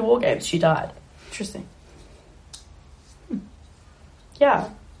leader during the war games. She died. Interesting. Yeah.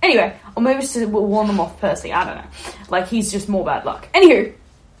 Anyway, or maybe just to warn them off Percy. I don't know. Like, he's just more bad luck. Anywho.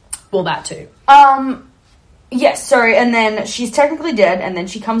 Well, that too. Yes, sorry, and then she's technically dead, and then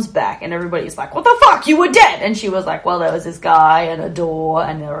she comes back, and everybody's like, what the fuck, you were dead! And she was like, well, there was this guy, and a door,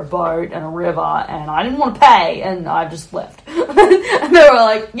 and there a boat, and a river, and I didn't want to pay, and I just left. And they were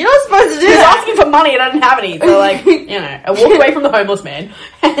like, you're not supposed to do that! He was asking for money, and I didn't have any, so like, you know, I walked away from the homeless man,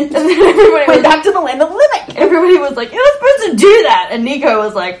 and then everybody went back to the land of the living! Everybody was like, you're not supposed to do that! And Nico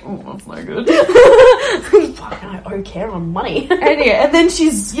was like, that's no good. Fucking, I owe Karen on money. And then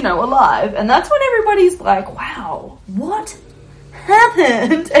she's, you know, alive, and that's when everybody's like, wow, what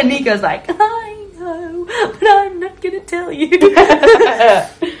happened? And Nico's like, I know, but I'm not gonna tell you.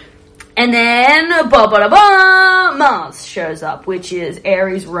 And then, Mars shows up, which is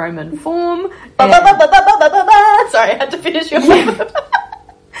Ares' Roman form. Sorry, I had to finish your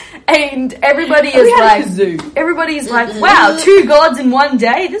And everybody's like, wow, 2 gods in one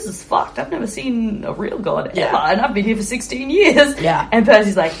day? This is fucked. I've never seen a real god ever, and I've been here for 16 years. Yeah. And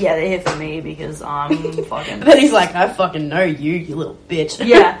Percy's like, yeah, they're here for me because I'm fucking... But then he's like, I fucking know you little bitch.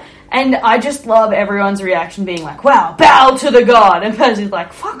 Yeah. And I just love everyone's reaction being like, wow, bow to the god. And Percy's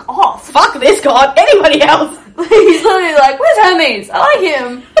like, fuck off. Fuck this god. Anybody else? He's literally like, where's Hermes? I like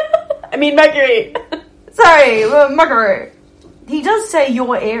him. I mean, Mercury. Sorry, Mercury. He does say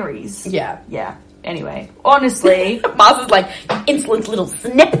you're Aries. Yeah. Yeah. Anyway, honestly... Mars is like, you insolent little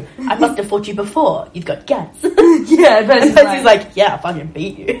snip. I must have fought you before. You've got guts. Yeah, but Percy's like, yeah, I fucking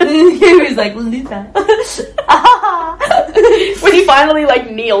beat you. He was like, Luther. When he finally, like,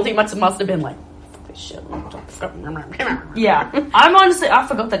 kneeled, he must have been like, shit. Yeah. I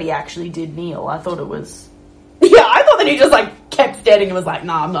forgot that he actually did kneel. I thought it was... Yeah, I thought that he just, like, kept standing and was like,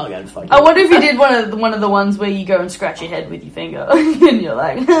 nah, I'm not going to fuck you. I wonder if he did one of the ones where you go and scratch your head with your finger. And you're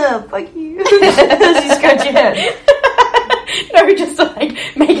like, fuck you. As you scratch your head. No, just to, like,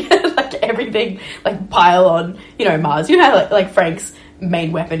 make it, like, everything, like, pile on, you know, Mars. You know how, like Frank's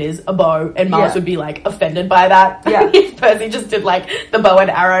main weapon is a bow, and Mars would be, like, offended by that. Yeah. If Percy just did, like, the bow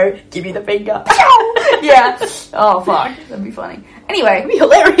and arrow, give me the finger. Yeah. Oh, fuck. That'd be funny. Anyway. It'd be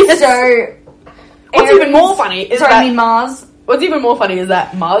hilarious. So... What's even more funny is Mars. What's even more funny is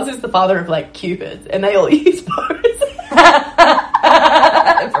that Mars is the father of, like, Cupids, and they all use bows.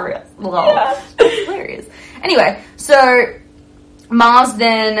 For real. Lol. That's hilarious. Anyway, so Mars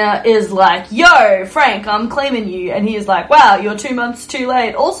then is like, yo, Frank, I'm claiming you. And he is like, wow, you're 2 months too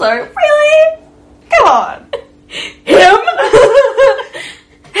late. Also, really? Come on. Him?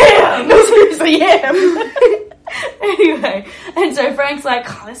 Him! No, seriously, him. Anyway, and so so Frank's like,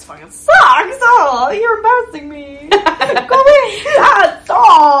 oh, this fucking sucks. Oh, you're embarrassing me. Go away.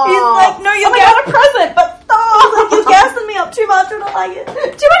 Stop. He's like, no, you're got a present, but stop. like, you're gassing me up too much. I don't like it.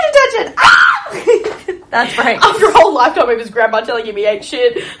 Too much attention. Ah! That's Frank. After a whole lifetime of his grandma telling him he ate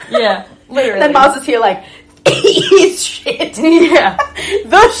shit. Yeah, literally. Then Mars is here like, he's shit. Yeah.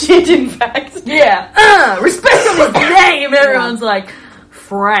 The shit, in fact. Yeah. Respect on his name. Everyone's like,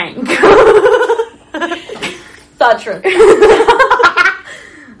 Frank. Such a...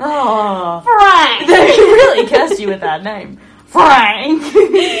 Oh. Frank. They really cursed you with that name. Frank.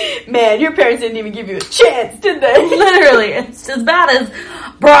 Man, your parents didn't even give you a chance, did they? Literally, it's as bad as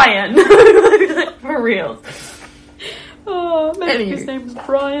Brian. For real. Oh, maybe Anywho. his name was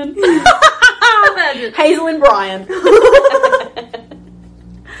Brian. Imagine. Hazel and Brian.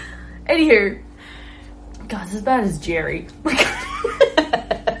 Anywho. God, it's as bad as Jerry.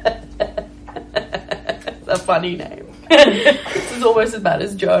 That's a funny name. This is almost as bad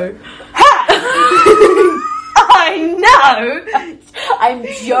as Joe. I know! I'm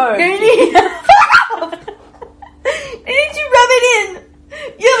Joe. Didn't you rub it in?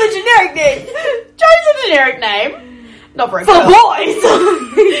 You have a generic name. Joe's a generic name. Not for a For girl. boys!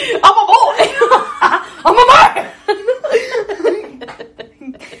 I'm a boy. I'm a boy!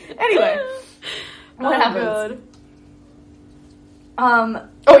 Anyway. What happens? God.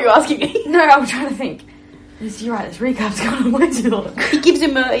 Oh, you're asking me? No, I'm trying to think. You're right, this recap's gone on way too long. He gives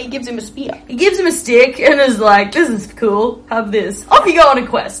him a spear. He gives him a stick and is like, this is cool, have this. Off you go on a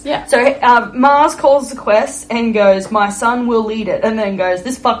quest. Yeah. So Mars calls the quest and goes, my son will lead it. And then goes,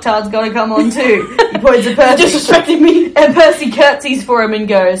 this fucktard's gotta come on too. He points at Percy. Disrespecting me. And Percy curtsies for him and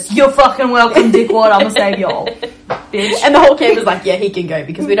goes, you're fucking welcome, dickwad, I'm gonna save y'all. Bitch. And the whole camp is like, yeah, he can go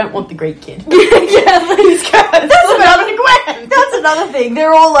because we don't want the Greek kid. Yeah, He's cursed. That's another thing.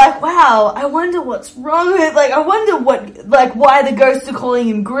 They're all like, wow, I wonder what's wrong with, like, I wonder why the ghosts are calling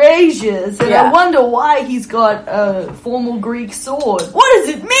him Gracious, and Yeah. I wonder why he's got a formal Greek sword. What does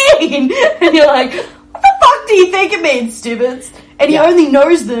it mean? And you're like, what the fuck do you think it means, stupids? And he Yeah. only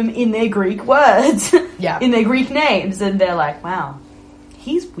knows them in their Greek words. Yeah. In their Greek names, and they're like, wow,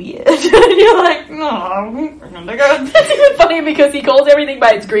 he's weird. And you're like, oh, It's even funny because he calls everything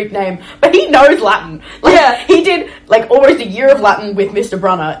by its Greek name, but he knows Latin. Like, Yeah. he did like almost a year of Latin with Mr.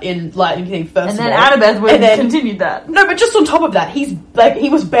 Brunner in Latin King first. and then of all. Annabeth would And then- continued that. No, but just on top of that, he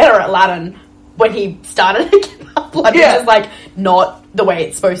was better at Latin when he started at Camp Half-Blood, Yeah. which is like not the way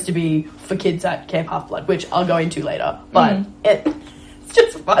it's supposed to be for kids at Camp Half-Blood, which I'll go into later. But it's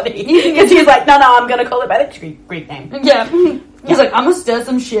just funny because he's like, no, I'm gonna call it by the Greek name. Yeah. He's like, I'm gonna stir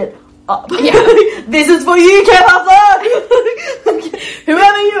some shit up. Yeah. This is for you, Kevin.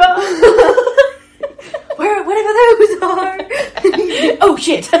 Whoever you are. Whatever those are. Oh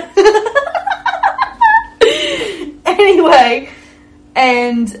shit. Anyway,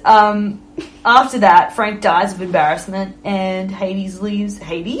 and after that, Frank dies of embarrassment, and Hades leaves.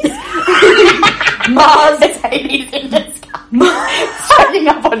 Hades? Mars. It's Hades in disguise. Checking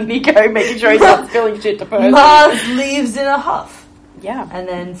up on Nico, making sure he's not spilling shit to Percy. Mars leaves in a huff. Yeah. And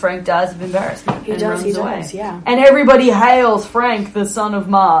then Frank dies of embarrassment. He and does, runs he away. does, yeah. And everybody hails Frank, the son of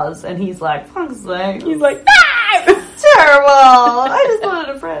Mars, and he's like, fuck's sake. He's like, no! Terrible! I just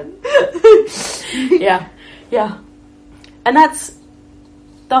wanted a friend. Yeah. Yeah. And that's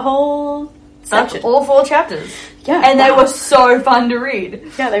the whole That's section. all 4 chapters. Yeah. And they wow. were so fun to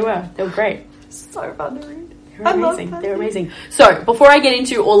read. Yeah, they were. They were great. So fun to read. They were amazing. They were amazing. So, before I get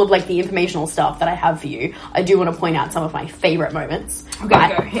into all of like the informational stuff that I have for you, I do want to point out some of my favourite moments Okay,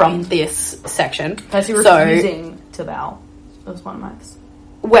 right, go ahead. from this section. Percy refusing to bow. That was one of mine.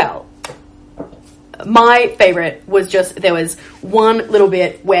 Well, my favourite was just, there was one little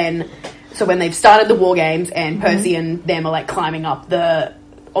bit when they've started the war games and Percy and them are like climbing up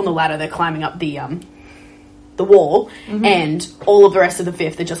on the ladder, they're climbing up the wall, and all of the rest of the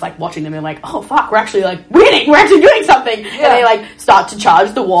 5th are just like watching them and like, oh fuck, we're actually like winning, we're actually doing something. And they like start to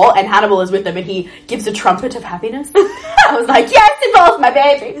charge the wall, and Hannibal is with them and he gives a trumpet of happiness. I was like, yes, involves my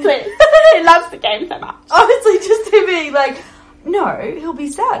baby, please. He loves the game so much. Honestly, just to be like, no, he'll be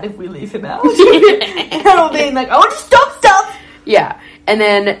sad if we leave him out. And all being like, I want to stop stuff. Yeah. And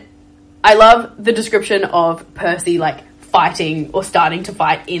then I love the description of Percy like fighting or starting to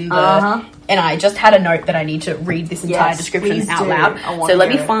fight in the and I just had a note that I need to read this entire description please out do. loud. I wanna So let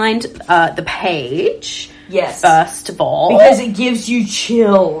me hear it. find the page. Yes. First of all, Because it gives you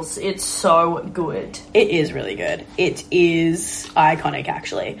chills. It's so good. it is really good. It is iconic,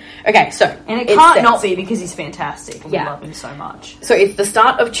 actually. Okay, so And it can't says- not be because he's fantastic. We Yeah. love him so much. So it's the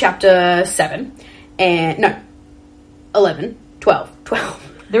start of chapter 7, and no, 11, 12.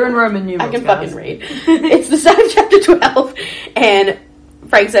 They're in Roman numerals, I can guys. fucking read. It's the start of chapter 12, And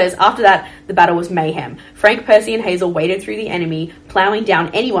Frank says, after that, the battle was mayhem. Frank, Percy, and Hazel waded through the enemy, ploughing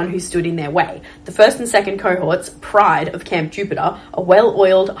down anyone who stood in their way. The first and second cohorts, pride of Camp Jupiter, a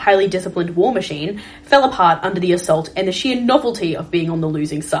well-oiled, highly disciplined war machine, fell apart under the assault and the sheer novelty of being on the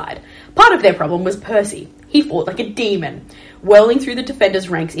losing side. Part of their problem was Percy. He fought like a demon, whirling through the defenders'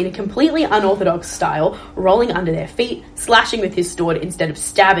 ranks in a completely unorthodox style, rolling under their feet, slashing with his sword instead of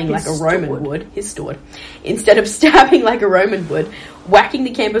stabbing like a Roman would. Instead of stabbing like a Roman would, whacking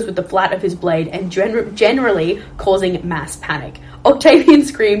the campers with the flat of his blade and generally causing mass panic. Octavian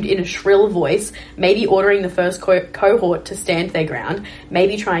screamed in a shrill voice, maybe ordering the first cohort to stand their ground,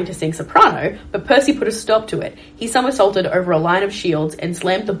 maybe trying to sing soprano, but Percy put a stop to it. He somersaulted over a line of shields and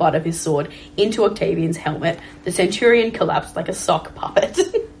slammed the butt of his sword into Octavian's helmet. The centurion collapsed like a sock puppet.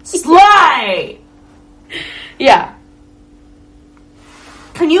 Slay! Yeah.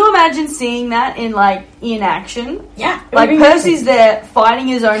 Can you imagine seeing that in action? Yeah. Like, Percy's there fighting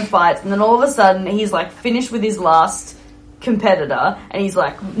his own fights, and then all of a sudden he's, finished with his last competitor, and he's,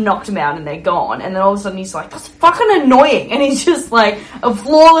 knocked him out and they're gone, and then all of a sudden he's like, that's fucking annoying, and he's just,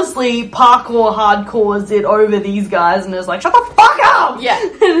 flawlessly parkour hardcores it over these guys, and is like, shut the fuck up! Yeah.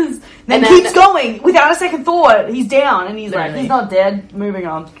 then keeps going, without a second thought, he's down, and he's Literally. he's not dead, moving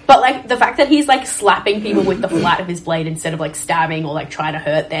on. But, the fact that he's, slapping people with the flat of his blade instead of, stabbing or, trying to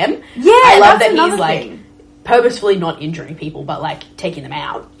hurt them. Yeah, I love that's that he's, thing. purposefully not injuring people, but, taking them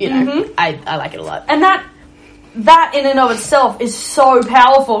out, you know? Mm-hmm. I like it a lot. And that in and of itself is so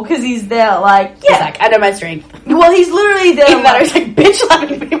powerful, because he's there, He's I know my strength. Well, he's literally there. Even that I was bitch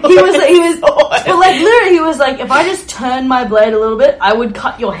slapping people. He was, but literally, he was like, if I just turn my blade a little bit, I would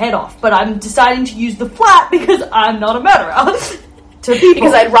cut your head off. But I'm deciding to use the flat because I'm not a murderer. To people.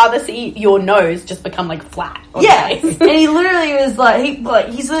 Because I'd rather see your nose just become flat. Yeah, and he literally was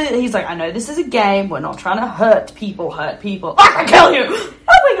he's like, I know this is a game. We're not trying to hurt people. I can kill you.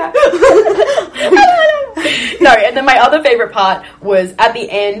 Oh my god. No, and then my other favorite part was at the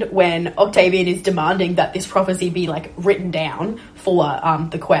end when Octavian is demanding that this prophecy be written down for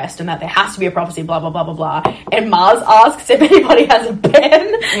the quest, and that there has to be a prophecy. Blah blah blah blah blah. And Mars asks if anybody has a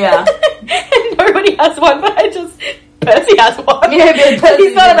pen. Yeah, and nobody has one, but Percy has one. Yeah, but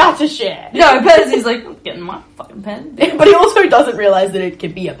he's not about to share. No, Percy's like, I'm getting my fucking pen. But he also doesn't realise that it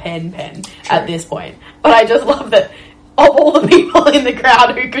could be a pen at this point. But I just love that of all the people in the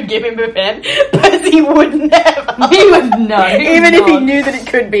crowd who could give him a pen, Percy would never. He would not. Even if he knew that it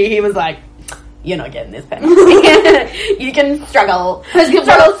could be, he was like, you're not getting this pen. You can struggle.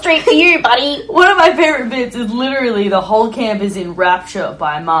 Struggle straight to you, buddy. One of my favourite bits is literally the whole camp is in rapture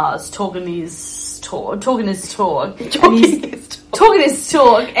by Mars talking his talk, and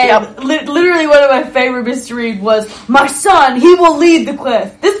literally one of my favourite bits to read was, my son, he will lead the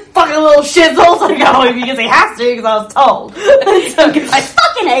quest. This fucking little shit's also going because he has to, because I was told. So, I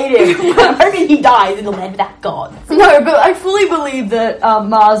fucking hate him. I'm hoping he dies in the land without God. No, but I fully believe that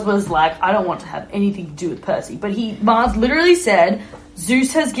Mars was like, I don't want to have anything to do with Percy. But Mars literally said,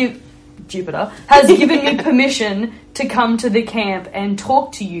 Jupiter has given me permission to come to the camp and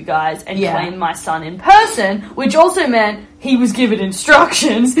talk to you guys and claim my son in person, which also meant he was given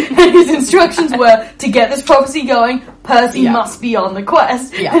instructions, and his instructions were to get this prophecy going, Percy must be on the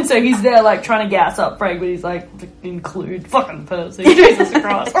quest. Yeah. And so he's there trying to gas up Frank, but he's like, include fucking Percy, Jesus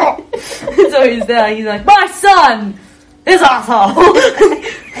Christ. So he's there, he's like, my son! This asshole!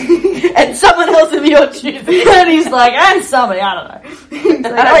 And someone else of your choosing. And he's like, and somebody, I don't know.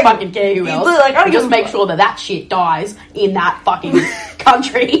 I don't fucking care who else. Just make sure that shit dies in that fucking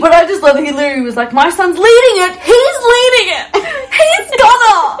country. But I just love that he literally was like, my son's leading it! He's leading it! He's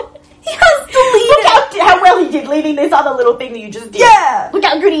gonna! He has to lead Look how well he did leading this other little thing that you just did. Yeah! Look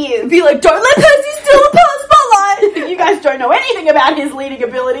how good he is. Be like, don't let Percy steal the spotlight! You guys don't know anything about his leading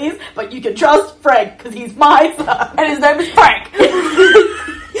abilities, but you can trust Frank, because he's my son. And his name is Frank.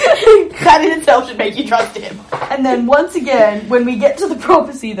 That in itself should make you trust him. And then once again, when we get to the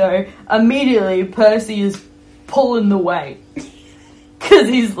prophecy though, immediately Percy is pulling the weight. Because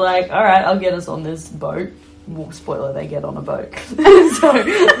he's like, alright, I'll get us on this boat. Well, spoiler, they get on a boat. So,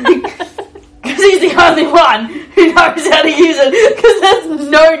 because he's the only one who knows how to use it, because there's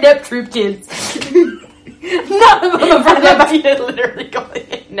no Nep Troop kids. None of them are never literally got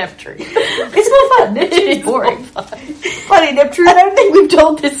it. Nep Troop. It's more fun. Nep Troop's boring. Funny, Nep Troop. I don't think we've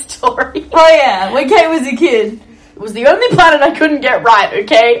told this story. Oh yeah, when Kate was a kid. It was the only planet I couldn't get right,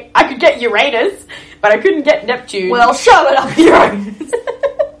 okay? I could get Uranus, but I couldn't get Neptune. Well, shove it up Uranus.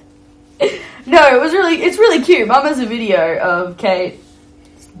 No, it's really cute. Mum has a video of Kate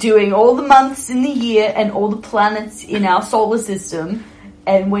doing all the months in the year and all the planets in our solar system,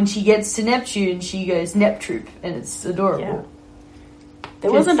 and when she gets to Neptune, she goes Nep Troop, and it's adorable.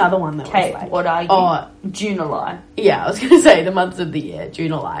 There was another one that Kate, was like... what are you? Oh, July. yeah, I was going to say the months of the year.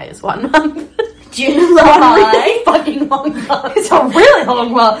 July is 1 month. July? Fucking long month. It's a really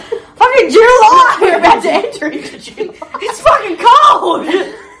long month. Fucking July! We're about to enter into July. It's fucking cold!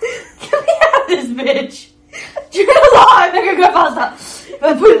 Get me out of this bitch! July! Make it go faster!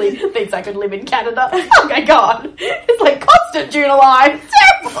 I really thinks I could live in Canada. Oh my god. It's like constant July. It's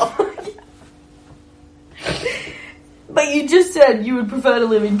terrible. But you just said you would prefer to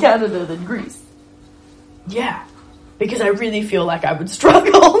live in Canada than Greece. Yeah. Because I really feel like I would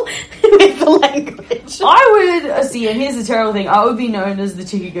struggle with the language. I would, see, and here's the terrible thing, I would be known as the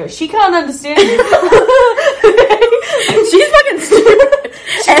chick who goes, she can't understand you. She's fucking stupid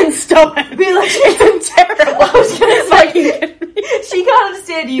and stubborn. Be like, she's terrible. I was gonna fucking she can't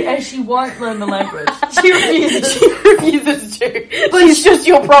understand you and she won't learn the language. She refuses. She refuses to. But she's just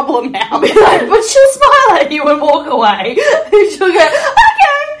your problem now. Be like, but she'll smile at you and walk away. And she'll go,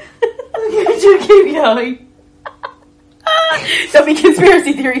 okay. She'll keep going. There'll be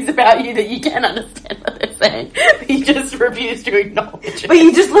conspiracy theories about you that you can't understand what they're saying, but you just refuse to acknowledge it. But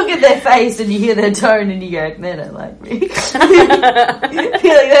you just look at their face and you hear their tone and you go, they don't like me. Feel like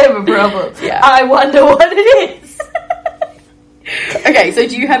they have a problem. Yeah. I wonder what it is. Okay, so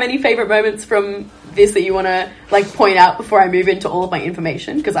do you have any favourite moments from this that you want to like point out before I move into all of my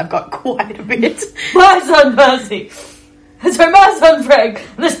information? Because I've got quite a bit. My son Percy. So my son Frank.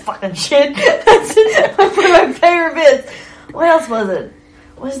 This fucking shit. That's one of my favourite bits. What else was it?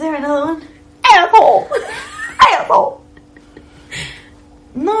 Was there another one? Apple! Apple!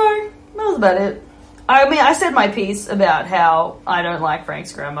 No, that was about it. I mean, I said my piece about how I don't like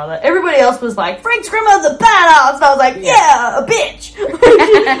Frank's grandmother. Everybody else was like, Frank's grandmother's a badass. And I was like, yeah a bitch.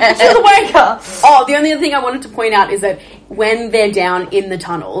 She's a wanker. Oh, the only other thing I wanted to point out is that when they're down in the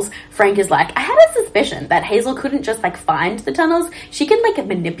tunnels, Frank is like, I had a suspicion that Hazel couldn't just like find the tunnels. She can like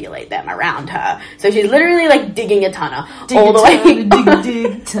manipulate them around her. So she's literally like digging a tunnel all the way.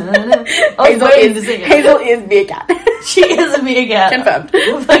 Dig, tunnel. Hazel is Meerkat. She is a meerkat. Confirmed.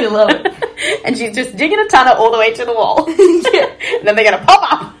 I fucking love it. And she's just digging a tunnel all the way to the wall. Yeah. And then they're gonna pop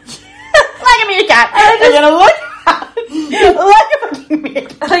up like a meerkat. They're gonna look out like a fucking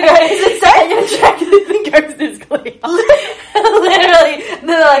meerkat. Like, is it safe? And check if the coast is clear. Literally,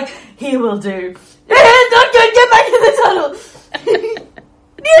 they're like, he will do. Don't go, get back in the tunnel.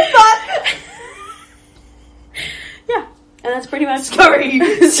 Yes, Yeah, and that's pretty much Scurry,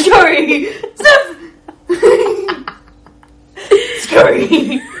 Scurry.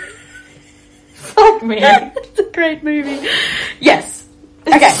 Fuck me. It's a great movie. Yes.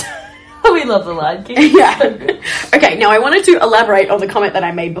 Okay. We love the Lion King. Yeah. Okay, now I wanted to elaborate on the comment that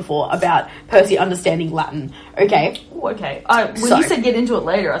I made before about Percy understanding Latin. Okay? Ooh, okay. When you said get into it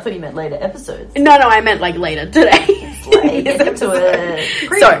later, I thought you meant later episodes. No, I meant like later today. Get into it.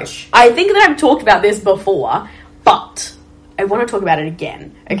 Preach. So, I think that I've talked about this before, but I want to talk about it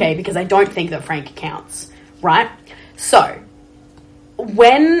again, okay? Because I don't think that Frank counts, right? So,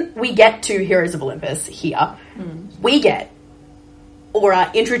 when we get to Heroes of Olympus here, we get or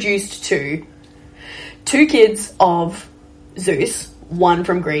are introduced to 2 kids of Zeus, one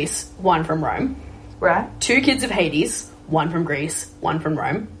from Greece, one from Rome. Right. 2 kids of Hades, one from Greece, one from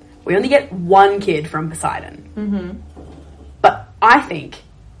Rome. We only get 1 kid from Poseidon. Mm-hmm. But I think,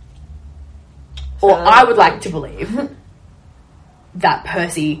 or I would like to believe, that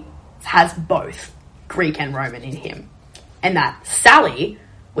Percy has both Greek and Roman in him. And that Sally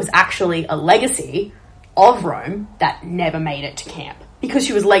was actually a legacy of Rome that never made it to camp. Because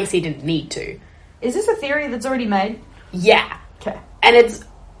she was legacy, didn't need to. Is this a theory that's already made? Yeah. Okay. And it's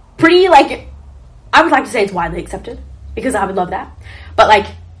pretty, like, I would like to say it's widely accepted. Because I would love that. But, like,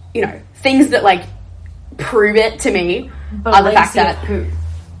 you know, things that, like, prove it to me but are the fact that... who?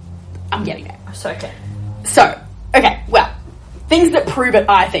 I'm getting there. So, okay. So, okay, well, things that prove it,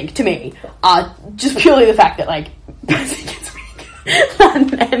 I think, to me, are just purely the fact that, like, Percy can speak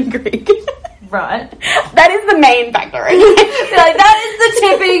Latin and Greek. Right. That is the main factor. Okay? Like, that is the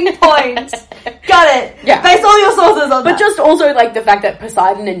tipping point. Got it. Yeah. Base all your sources on that. But just also, like, the fact that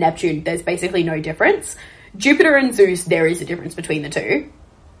Poseidon and Neptune, there's basically no difference. Jupiter and Zeus, there is a difference between the two.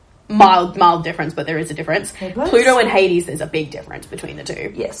 Mild difference, but there is a difference. Pluto and Hades, there's a big difference between the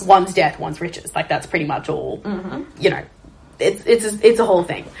two. Yes. One's death, one's riches. Like, that's pretty much all, you know, it's a whole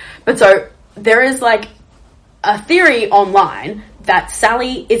thing. But so, there is, like, a theory online that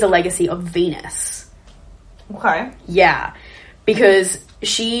Sally is a legacy of Venus. Okay. Yeah. Because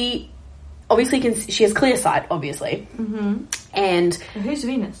she obviously she has clear sight, obviously. Mm-hmm. And... Who's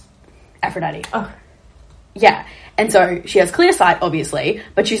Venus? Aphrodite. Oh. Yeah. And so she has clear sight, obviously,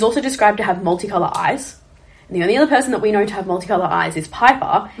 but she's also described to have multicolour eyes. And the only other person that we know to have multicolour eyes is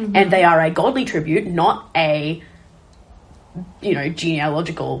Piper, and they are a godly tribute, not a,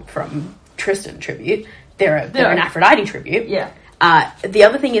 genealogical from Tristan tribute. They're an Aphrodite tribute. Yeah. The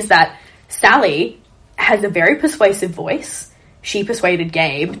other thing is that Sally has a very persuasive voice. She persuaded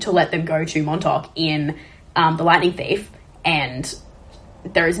Gabe to let them go to Montauk in The Lightning Thief, and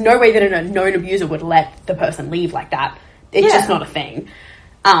there is no way that a known abuser would let the person leave like that. It's just not a thing.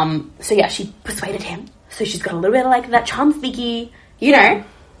 She persuaded him. So she's got a little bit of, that charm speaky, know.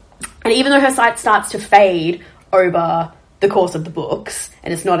 And even though her sight starts to fade over the course of the books,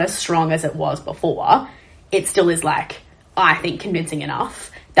 and it's not as strong as it was before, it still is, I think, convincing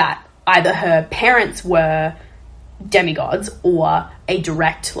enough that either her parents were demigods or a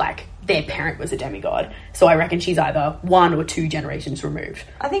direct, their parent was a demigod. So I reckon she's either 1 or 2 generations removed.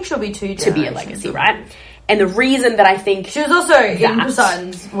 I think she'll be 2 generations. To be a legacy, right? And the reason that I think... She was also, in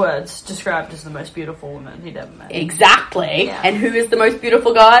Poseidon's words, described as the most beautiful woman he'd ever met. Exactly. Yeah. And who is the most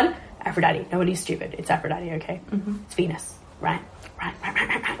beautiful god? Aphrodite. Nobody's stupid. It's Aphrodite, okay? Mm-hmm. It's Venus. Right.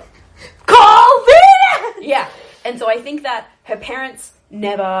 Call Venus! Yeah. And so I think that her parents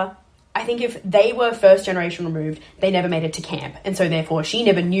never... I think if they were first generation removed, they never made it to camp. And so therefore she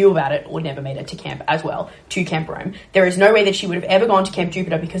never knew about it or never made it to camp as well, to Camp Rome. There is no way that she would have ever gone to Camp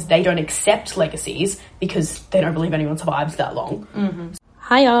Jupiter because they don't accept legacies because they don't believe anyone survives that long. Mm-hmm.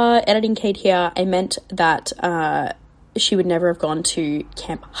 Hiya, Editing Kate here. I meant that she would never have gone to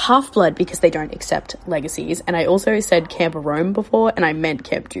Camp Half-Blood because they don't accept legacies. And I also said Camp Rome before and I meant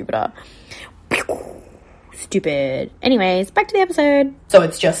Camp Jupiter. Stupid. Anyways, back to the episode. So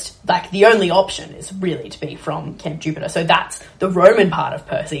it's just, the only option is really to be from Camp Jupiter. So that's the Roman part of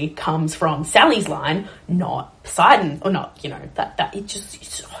Percy comes from Sally's line, not Poseidon. Or not, it's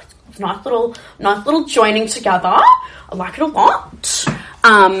nice little joining together. I like it a lot.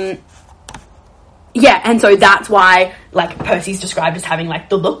 And so that's why, Percy's described as having,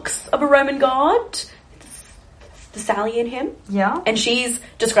 the looks of a Roman god. The Sally in him. Yeah. And she's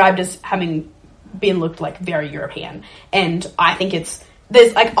described as having... been looked very European, and I think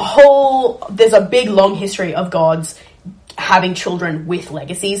there's a big long history of gods having children with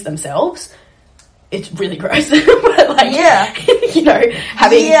legacies themselves. It's really gross, but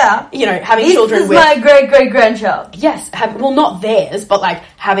having children with my great grandchild. Yes, not theirs, but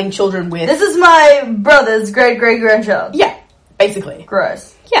having children with. This is my brother's great grandchild. Yeah, basically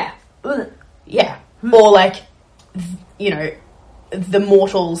gross. Yeah, yeah, or the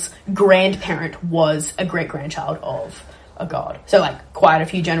mortal's grandparent was a great-grandchild of a god. So, quite a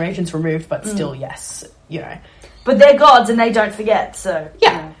few generations removed, but still, yes, But they're gods and they don't forget, so...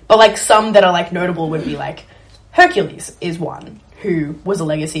 Yeah, but, some that are, notable would be, Hercules is one who was a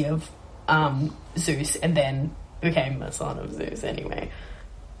legacy of Zeus and then became a son of Zeus anyway.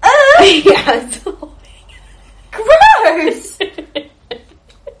 Yeah, it's a whole thing. Gross!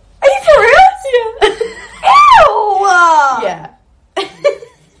 Are you for real? Yeah. Ew! Yeah.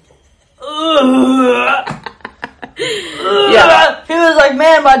 Yeah. He was like,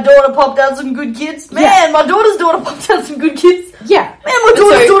 man, my daughter popped out some good kids. Man, my daughter's daughter popped out some good kids. Yeah. Man, my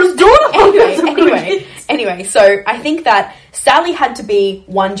daughter's daughter popped out some good kids. Anyway, so I think that Sally had to be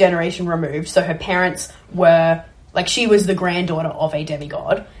 1 generation removed, so her parents were, she was the granddaughter of a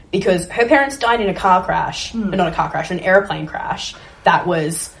demigod, because her parents died in a car crash, not a car crash, an airplane crash, that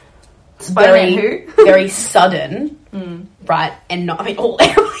was very sudden, right? And not, all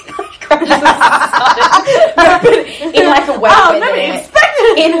airplane crashes are sudden.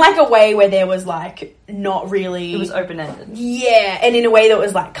 In a way where there was not really... It was open-ended. Yeah, and in a way that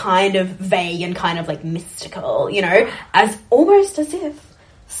was kind of vague and kind of mystical, as almost as if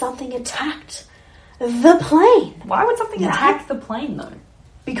something attacked the plane. Why would something attack the plane though?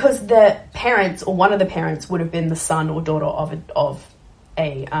 Because the parents, or one of the parents, would have been the son or daughter of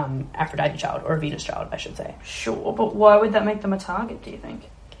a Aphrodite child, or a Venus child, I should say. Sure, but why would that make them a target, do you think?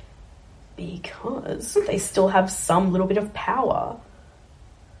 Because they still have some little bit of power.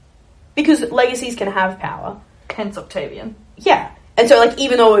 Because legacies can have power. Hence Octavian. Yeah. And so,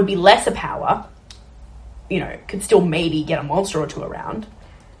 even though it would be lesser power, could still maybe get a monster or two around.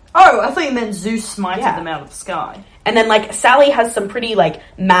 Oh, I thought you meant Zeus smited them out of the sky. And then, Sally has some pretty,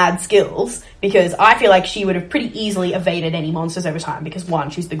 mad skills, because I feel like she would have pretty easily evaded any monsters over time, because, 1,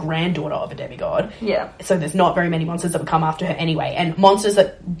 she's the granddaughter of a demigod. Yeah. So there's not very many monsters that would come after her anyway. And monsters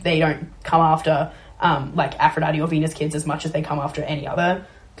that they don't come after, Aphrodite or Venus kids as much as they come after any other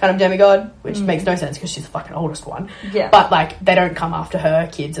kind of demigod, which makes no sense, because she's the fucking oldest one. Yeah. But, they don't come after her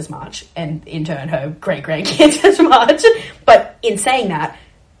kids as much, and in turn her great-grandkids as much. But in saying that,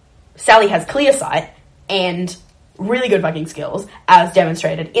 Sally has clear sight, and... really good fucking skills, as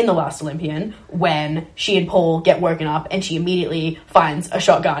demonstrated in The Last Olympian, when she and Paul get woken up and she immediately finds a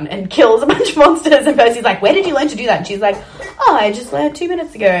shotgun and kills a bunch of monsters, and Percy's like, where did you learn to do that? And she's like, oh, I just learned 2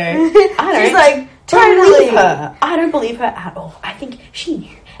 minutes ago. I don't. She's like, believe her. I don't believe her at all. I think she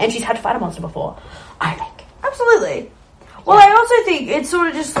knew. And she's had to fight a monster before, I think. Absolutely. Well, I also think it's sort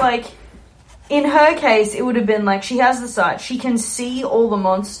of just like, in her case, it would have been like, she has the sight, she can see all the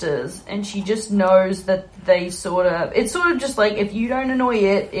monsters, and she just knows that it's sort of just like, if you don't annoy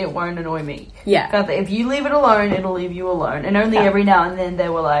it, it won't annoy me. Yeah. Kind of thing. If you leave it alone, it'll leave you alone. And only every now and then they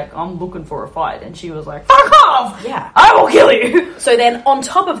were like, I'm looking for a fight. And she was like, fuck off! Yeah. I will kill you! So then, on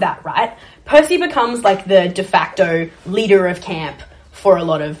top of that, right, Percy becomes like the de facto leader of camp for a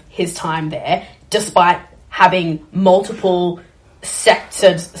lot of his time there, despite having multiple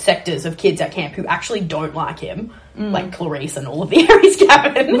sectors of kids at camp who actually don't like him, like Clarice and all of the Ares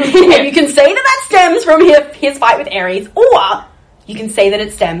cabin. And you can say that stems from his fight with Ares, or you can say that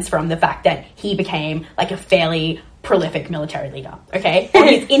it stems from the fact that he became like a fairly prolific military leader, okay?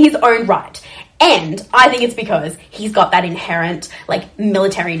 In his own right. And I think it's because he's got that inherent like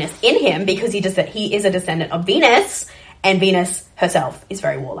militariness in him, because he is a descendant of Venus, and Venus herself is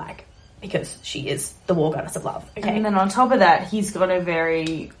very warlike, because she is the war goddess of love, okay? And then on top of that, he's got a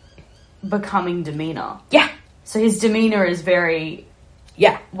very becoming demeanor. Yeah. So his demeanor is very...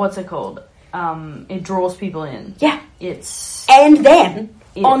 Yeah. What's it called? It draws people in. Yeah. And then,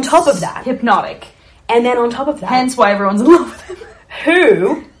 on top of that... hypnotic. And then on top of that... Hence why everyone's in love with him.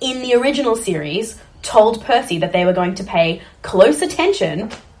 Who, in the original series, told Percy that they were going to pay close attention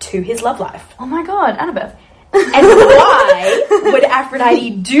to his love life. Oh my god, Annabeth. And why would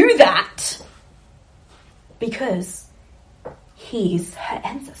Aphrodite do that? Because he's her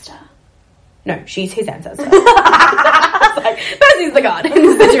ancestor. No, she's his ancestor. Like, Percy's the god in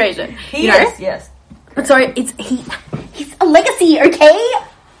this situation. He is, yes. But sorry, he's a legacy, okay?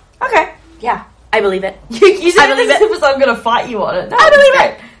 Okay. Yeah, I believe it. You said it as I'm going to fight you on it. No, I believe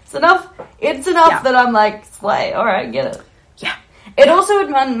it. It's enough that I'm like, slay, alright, get it. Yeah. It also would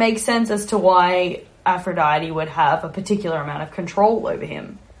make sense as to why Aphrodite would have a particular amount of control over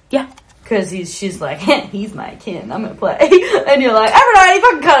him. Yeah. Because she's like, he's my kin, I'm gonna play. And you're like, Aphrodite,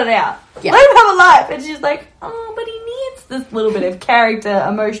 fucking cut it out. Yeah. Let him have a life. And she's like, oh, but he needs this little bit of character,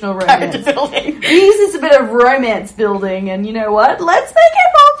 emotional romance. Character building. He needs this bit of romance building, and you know what? Let's make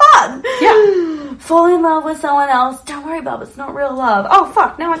it more fun. Yeah. Fall in love with someone else. Don't worry, Bob, it's not real love. Oh,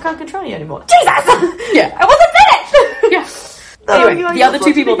 fuck, now I can't control you anymore. Jesus! Yeah. I wasn't finished! Yeah. Anyway, the other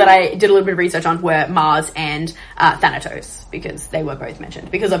two people that I did a little bit of research on were Mars and Thanatos, because they were both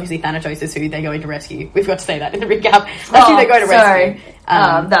mentioned. Because obviously Thanatos is who they're going to rescue. We've got to say that in the recap. That's who they're going to rescue.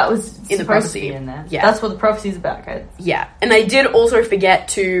 That was in the prophecy. in there. Yeah. That's what the prophecy's about, guys. Yeah. And they did also forget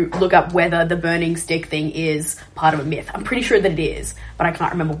to look up whether the burning stick thing is part of a myth. I'm pretty sure that it is, but I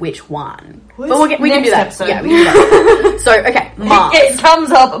can't remember which one. But we can do that. Episode. Yeah, we can do that. So, okay, Mars. It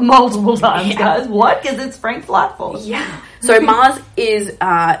comes up multiple times, guys. What? Because it's Frank's life force. Yeah. So Mars is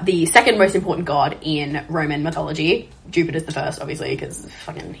the second most important god in Roman mythology. Jupiter's the first, obviously, because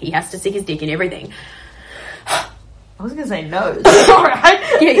fucking he has to stick his dick in everything. I was going to say nose. Alright.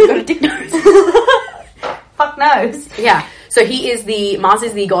 Yeah, he's got a dick nose. Fuck nose. Yeah. So Mars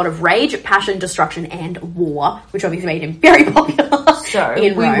is the god of rage, passion, destruction, and war, which obviously made him very popular. So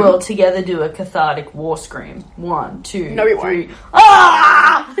in we Rome. will together do a cathartic war scream. 1, 2, No, we 3. won't.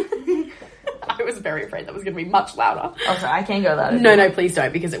 Ah! I was very afraid that was going to be much louder. Oh, sorry, I can't go that. No, please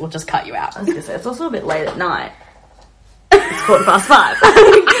don't, because it will just cut you out. I was going to say, it's also a bit late at night. It's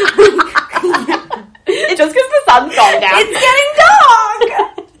 5:15. Just because the sun's gone down. It's getting dark!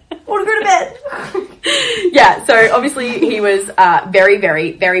 Want to go to bed? Yeah, so obviously he was very,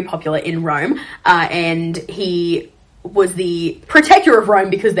 very, very popular in Rome, and he was the protector of Rome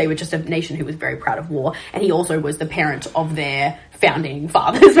because they were just a nation who was very proud of war, and he also was the parent of their founding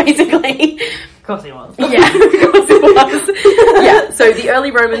fathers, basically. Of course he was. Yeah, of course it was. Yeah, so the early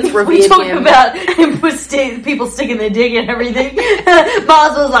Romans revered we talk him. about him with people sticking their dick and everything.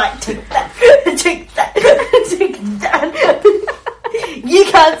 Mars was like, take that, take that, take that. You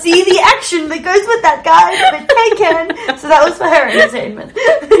can't see the action that goes with that, guys, but they can. So that was for her entertainment.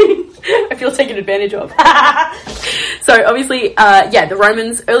 I feel taken advantage of. So obviously,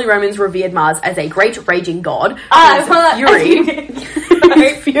 the early Romans revered Mars as a great raging god.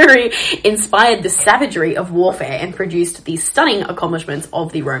 Fury inspired the savagery of warfare and produced the stunning accomplishments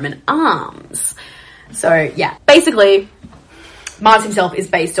of the Roman arms. So yeah, basically, Mars himself is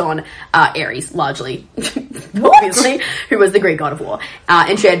based on Ares, largely, obviously, who was the Greek god of war,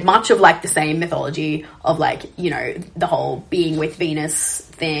 and shared much of, like, the same mythology of, like, you know, the whole being with Venus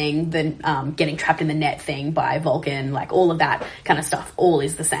thing, the getting trapped in the net thing by Vulcan, like, all of that kind of stuff, all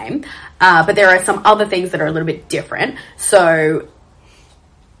is the same. But there are some other things that are a little bit different. So,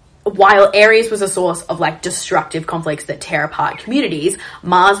 while Ares was a source of, like, destructive conflicts that tear apart communities,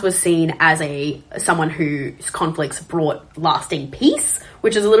 Mars was seen as someone whose conflicts brought lasting peace,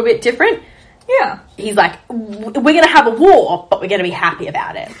 which is a little bit different. Yeah. He's like, we're going to have a war, but we're going to be happy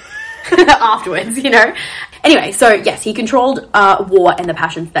about it afterwards, you know? Anyway, so yes, he controlled war and the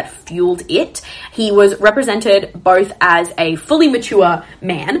passions that fueled it. He was represented both as a fully mature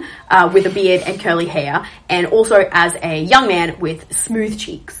man with a beard and curly hair, and also as a young man with smooth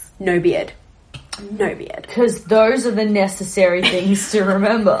cheeks. No beard. No beard. Because those are the necessary things to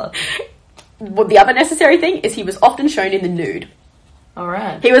remember. Well, the other necessary thing is he was often shown in the nude. All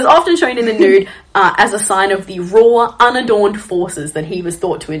right. He was often shown in the nude as a sign of the raw, unadorned forces that he was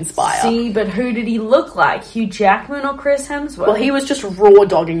thought to inspire. See, but who did he look like? Hugh Jackman or Chris Hemsworth? Well, he was just raw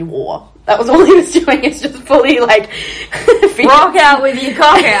dogging war. That was all he was doing. It's just fully, like... rock out with your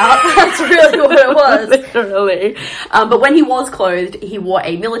cock out. That's really what it was. Literally. But when he was clothed, he wore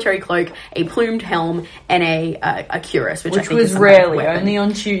a military cloak, a plumed helm, and a cuirass, which I think was is rarely, only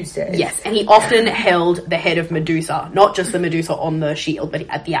on Tuesdays. Yes, and he often held the head of Medusa. Not just the Medusa on the shield, but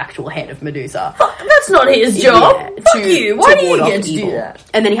at the actual head of Medusa. That's not his job. Fuck you. Why do you get to do that?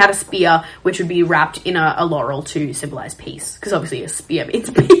 And then he had a spear, which would be wrapped in a laurel to symbolize peace. Because obviously a spear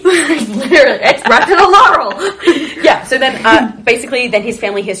means peace. Literally, it's wrapped in a laurel. Yeah, so then basically then his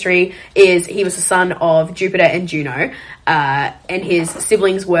family history is he was the son of Jupiter and Juno, and his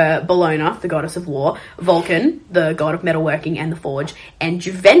siblings were Bellona, the goddess of war, Vulcan, the god of metalworking and the forge, and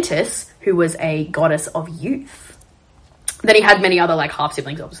Juventus, who was a goddess of youth. Then he had many other, like,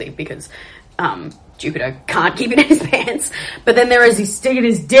 half-siblings, obviously, because Jupiter can't keep it in his pants. But then there is... He's sticking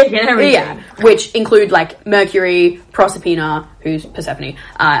his dick in everything. Yeah, which include, like, Mercury, Proserpina, who's Persephone,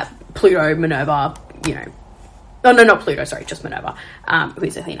 Pluto, Minerva, you know... Oh, no, not Pluto, sorry, just Minerva, who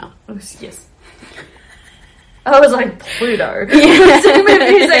is Athena. Oh, yes. I was like, Pluto. Yeah. So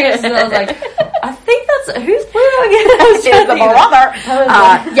I was like, I think that's... Who's Pluto again? It's the brother.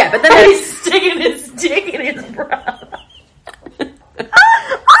 Like, yeah, but then he's sticking his dick in his brother.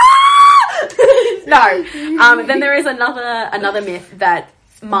 No. Then there is another myth that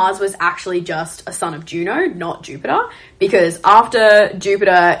Mars was actually just a son of Juno, not Jupiter, because after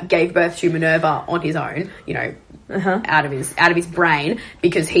Jupiter gave birth to Minerva on his own, you know, out of his brain,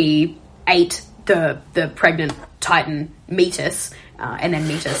 because he ate the pregnant Titan Metis, and then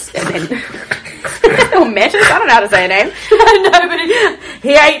Metis, and then or Metis, I don't know how to say a name. No, but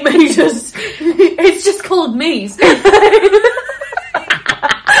he ate Metis. It's just called meat.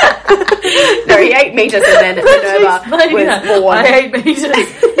 No, he ate Metis, and then Minerva was born. I ate Metis.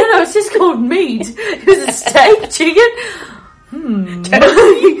 No, it's just called meat. It was a steak, chicken.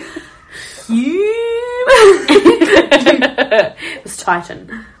 It was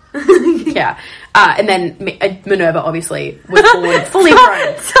Titan. Yeah. And then Minerva obviously was born fully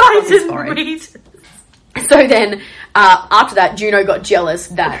grown. Titan meat. So then, after that, Juno got jealous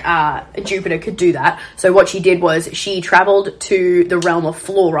that Jupiter could do that. So what she did was she travelled to the realm of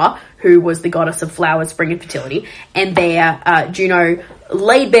Flora, who was the goddess of flowers, spring, and fertility. And there, Juno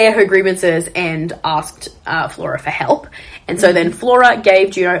laid bare her grievances and asked Flora for help. And so then Flora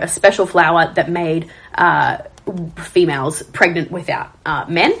gave Juno a special flower that made females pregnant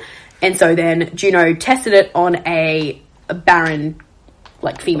without men. And so then Juno tested it on a barren,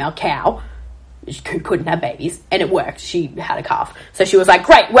 like, female cow who couldn't have babies, and it worked. She had a calf. So she was like,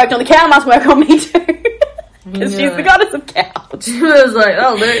 great, worked on the cow, must work on me too. Because she's the goddess of cows. She was like,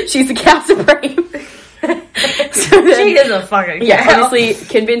 oh, dude. She's the cow supreme. So then, she is a fucking cow. Yeah, obviously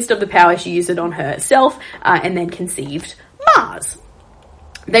convinced of the power, she used it on herself, and then conceived Mars.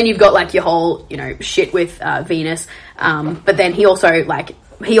 Then you've got, like, your whole, you know, shit with Venus, but then he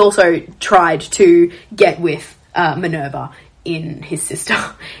also tried to get with Minerva in his sister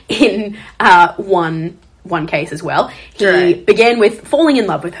in one case as well. He began with falling in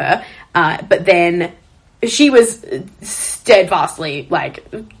love with her, but then she was steadfastly, like,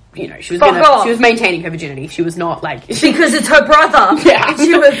 you know, she was maintaining her virginity. She was not, like... Because it's her brother. Yeah.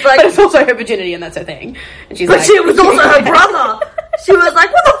 She was like... But it's also her virginity, and that's her thing. And she's but she was also her brother. She was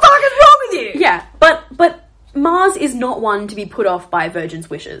like, what the fuck is wrong with you? Yeah, but Mars is not one to be put off by a virgin's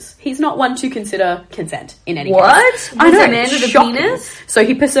wishes. He's not one to consider consent in any case. I know, a man with a penis? So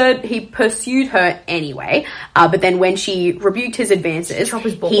he pursued her anyway, but then when she rebuked his advances,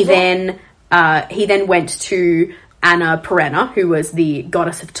 he then went to Anna Perenna, who was the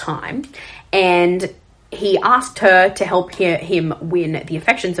goddess of time, and he asked her to help him win the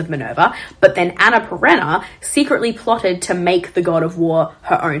affections of Minerva, but then Anna Perenna secretly plotted to make the god of war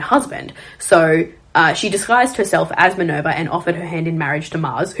her own husband. So she disguised herself as Minerva and offered her hand in marriage to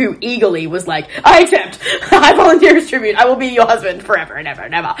Mars, who eagerly was like, I accept, I volunteer as tribute, I will be your husband forever and ever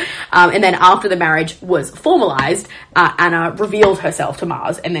and ever. And then after the marriage was formalized, Anna revealed herself to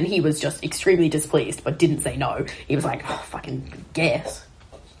Mars, and then he was just extremely displeased, but didn't say no. He was like, oh, fucking guess.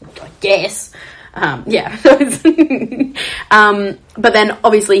 I guess. Yeah. But then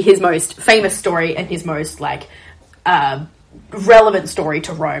obviously his most famous story and his most relevant story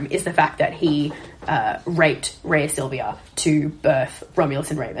to Rome is the fact that he raped Rhea Silvia to birth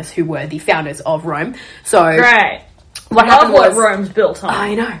Romulus and Remus, who were the founders of Rome. So great. What happened was Rome's built on.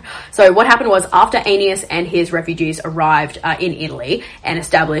 I know. So what happened was, after Aeneas and his refugees arrived in Italy and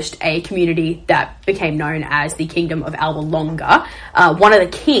established a community that became known as the Kingdom of Alba Longa, one of the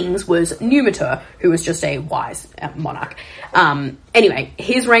kings was Numitor, who was just a wise monarch. Anyway,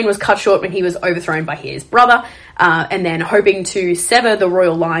 his reign was cut short when he was overthrown by his brother, and then hoping to sever the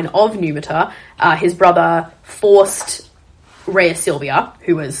royal line of Numitor, his brother forced Rhea Silvia,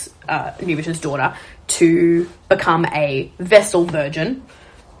 who was Numitor's daughter, to become a Vestal Virgin,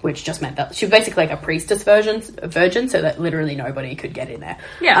 which just meant that she was basically like a priestess virgin, so that literally nobody could get in there.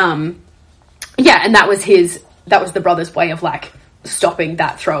 Yeah. And that was the brother's way of like stopping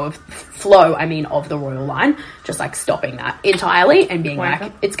that flow of the royal line, just like stopping that entirely and being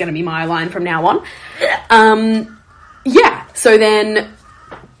like, it's going to be my line from now on. So then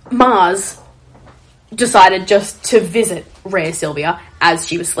Mars decided just to visit Rhea Silvia as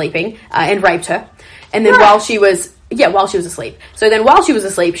she was sleeping and raped her. And then while she was asleep. So then while she was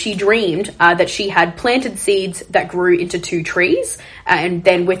asleep, she dreamed that she had planted seeds that grew into 2 trees. And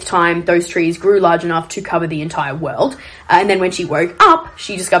then with time, those trees grew large enough to cover the entire world. And then when she woke up,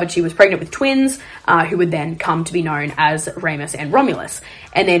 she discovered she was pregnant with twins, who would then come to be known as Remus and Romulus.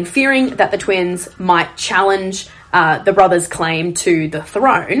 And then fearing that the twins might challenge the brother's claim to the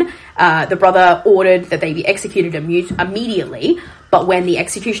throne, the brother ordered that they be executed immediately. But when the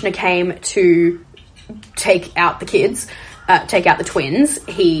executioner came to take out the twins,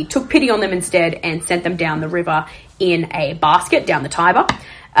 he took pity on them instead and sent them down the river in a basket down the Tiber.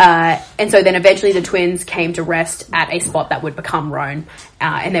 And so then eventually the twins came to rest at a spot that would become Rome,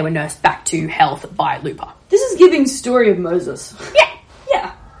 and they were nursed back to health by Lupa. This is giving story of Moses.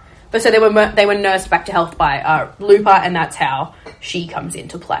 Yeah. But so they were nursed back to health by Lupa, and that's how she comes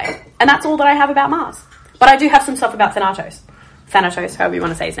into play. And that's all that I have about Mars. But I do have some stuff about Thanatos. Thanatos, however you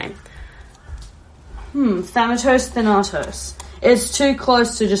want to say his name. Thanatos. It's too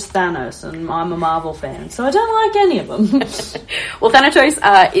close to just Thanos, and I'm a Marvel fan, so I don't like any of them. Well, Thanatos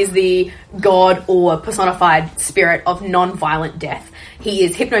is the god or personified spirit of non-violent death. He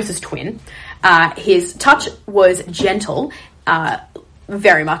is Hypnos' twin. His touch was gentle,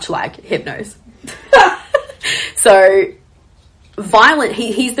 very much like Hypnos. So violent.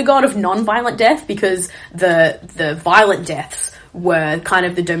 He's the god of non-violent death because the violent deaths were kind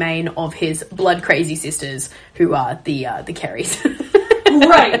of the domain of his blood crazy sisters, who are the Kerrys.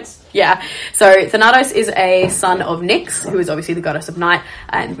 Right. Yeah. So Thanatos is a son of Nyx, who is obviously the goddess of night,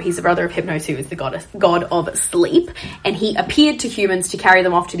 and he's the brother of Hypnos, who is the god of sleep. And he appeared to humans to carry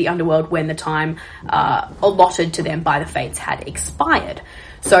them off to the underworld when the time allotted to them by the fates had expired.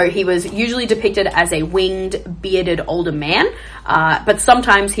 So he was usually depicted as a winged, bearded older man, but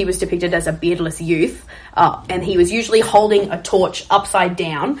sometimes he was depicted as a beardless youth, and he was usually holding a torch upside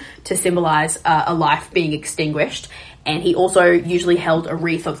down to symbolize a life being extinguished. And he also usually held a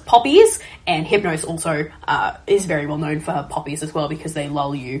wreath of poppies, and Hypnos also is very well known for poppies as well, because they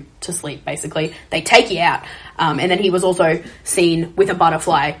lull you to sleep, basically. They take you out. And then he was also seen with a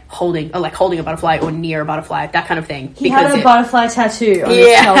butterfly, holding a butterfly or near a butterfly, that kind of thing. He had a butterfly tattoo on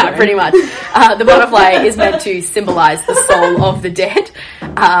his shoulder. Pretty much. The butterfly is meant to symbolize the soul of the dead.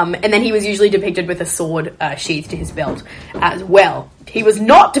 And then he was usually depicted with a sword sheathed to his belt as well. He was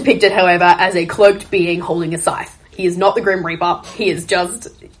not depicted, however, as a cloaked being holding a scythe. He is not the Grim Reaper. He is just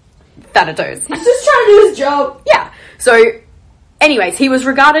Thanatos. He's just trying to do his job. Yeah. So, anyways, he was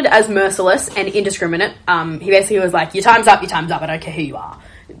regarded as merciless and indiscriminate. He basically was like, your time's up, I don't care who you are.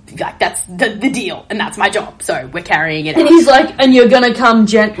 Like, that's the deal, and that's my job, so we're carrying it out. And he's like, and you're gonna come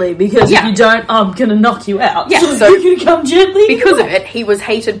gently, because if you don't, I'm gonna knock you out. Yeah, so you're gonna come gently. Because of it, he was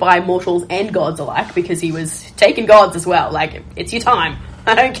hated by mortals and gods alike, because he was taking gods as well. Like, it's your time.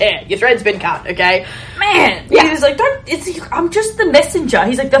 I don't care. Your thread's been cut, okay? Man! Yeah. He was like, I'm just the messenger.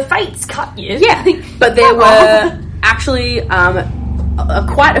 He's like, the fates cut you. Yeah. But there were actually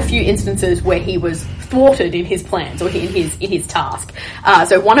quite a few instances where he was thwarted in his plans or in his task.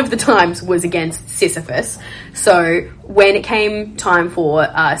 So one of the times was against Sisyphus. So when it came time for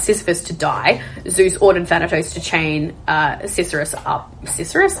Sisyphus to die, Zeus ordered Thanatos to chain Sisyphus up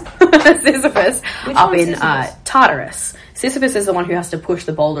in Tartarus. Sisyphus is the one who has to push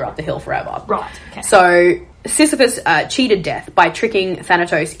the boulder up the hill forever. Right. Okay. So Sisyphus cheated death by tricking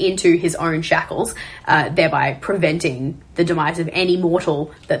Thanatos into his own shackles, thereby preventing the demise of any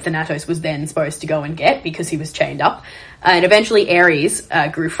mortal that Thanatos was then supposed to go and get because he was chained up. And eventually Ares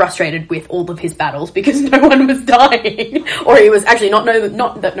grew frustrated with all of his battles because no one was dying. Or he was actually not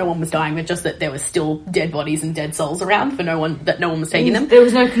that no one was dying, but just that there was still dead bodies and dead souls around no one was taking them. There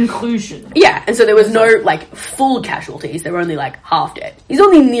was no conclusion. Yeah, and so there was no, full casualties. They were only, half dead. He's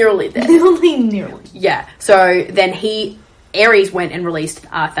only nearly dead. Only nearly. Yeah, so then Ares went and released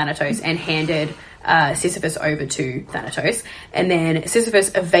Thanatos and handed Sisyphus over to Thanatos, and then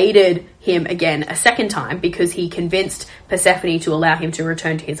Sisyphus evaded him again a second time because he convinced Persephone to allow him to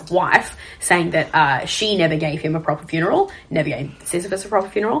return to his wife, saying that she never gave him a proper funeral, never gave Sisyphus a proper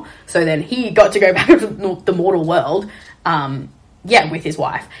funeral, so then he got to go back to the mortal world, with his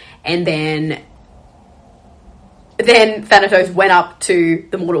wife, and then Thanatos went up to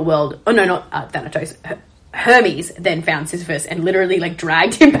the mortal world. Oh no, not Thanatos. Hermes then found Sisyphus and literally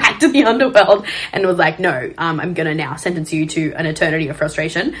dragged him back to the underworld and was like, no, I'm gonna now sentence you to an eternity of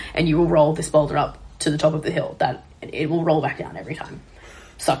frustration and you will roll this boulder up to the top of the hill. That it will roll back down every time.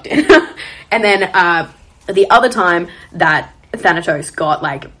 Sucked in. And then the other time that Thanatos got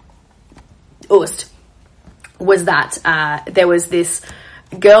oosed was that there was this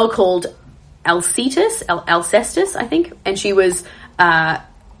girl called Alcestis, I think, and she was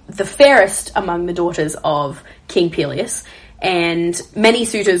the fairest among the daughters of King Peleus, and many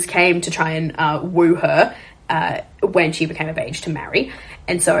suitors came to try and woo her when she became of age to marry.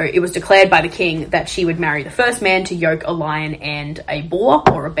 And so it was declared by the king that she would marry the first man to yoke a lion and a boar,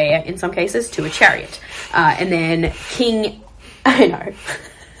 or a bear in some cases, to a chariot. And then I know.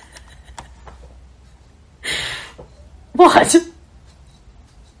 What?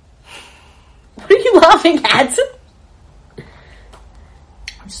 What are you laughing at?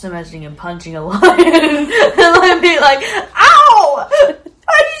 I'm just imagining him punching a lion and being like, ow!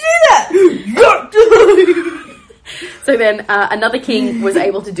 Why'd you do that? So then another king was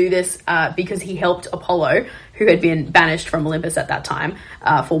able to do this because he helped Apollo, who had been banished from Olympus at that time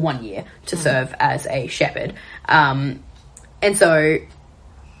for 1 year to serve as a shepherd. And so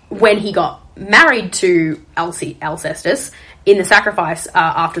when he got married to Alcestis, in the sacrifice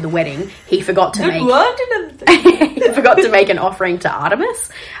after the wedding, he forgot to make an offering to Artemis.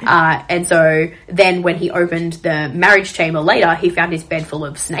 And so then when he opened the marriage chamber later, he found his bed full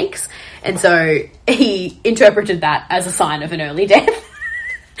of snakes. And so he interpreted that as a sign of an early death.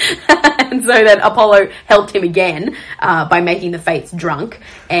 And so then Apollo helped him again by making the Fates drunk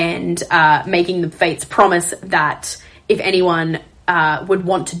and making the Fates promise that if anyone would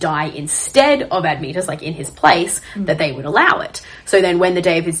want to die instead of Admetus, in his place, that they would allow it. So then when the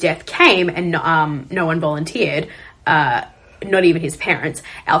day of his death came and no one volunteered, not even his parents,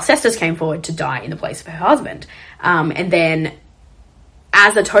 Alcestis came forward to die in the place of her husband. And then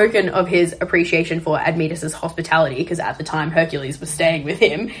as a token of his appreciation for Admetus's hospitality, because at the time Hercules was staying with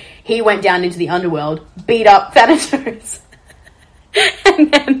him, he went down into the underworld, beat up Thanatos,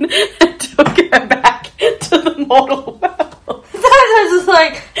 and then took her back to the mortal world. Thanatos is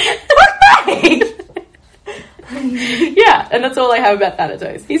like, okay. Yeah, and that's all I have about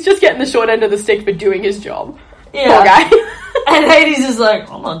Thanatos. He's just getting the short end of the stick for doing his job. Yeah. Poor guy. And Hades is like,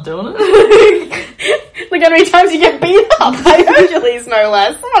 I'm not doing it. Look how many times you get beat up by Hercules, no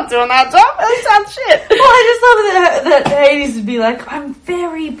less. I'm not doing that job. That's not shit. Well, I just love that Hades would be like, I'm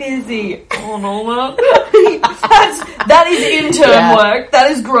very busy. Oh, no, no. That is intern work.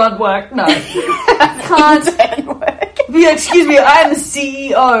 That is grunt work. No. Can't. Intern work. Be like, excuse me, I am the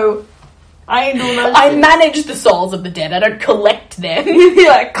CEO. I ain't doing that I shit. manage the souls of the dead. I don't collect them. You'd be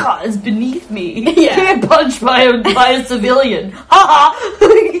like, God, it's beneath me. You can't punch by a civilian. Ha ha!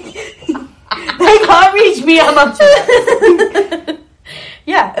 They can't reach me, I'm up to that.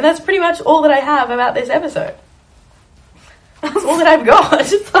 Yeah, and that's pretty much all that I have about this episode. That's all that I've got. I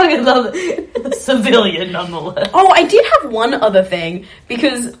just fucking love it. Civilian, nonetheless. Oh, I did have one other thing,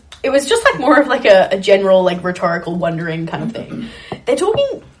 because it was just more of a general rhetorical wondering kind of thing. They're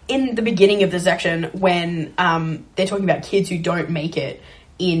talking in the beginning of the section when they're talking about kids who don't make it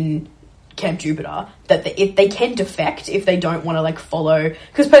in Camp Jupiter, that they can defect if they don't want to, like, follow...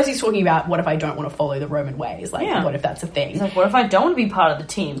 Because Percy's talking about, what if I don't want to follow the Roman ways? Like, what if that's a thing? It's like, what if I don't want to be part of the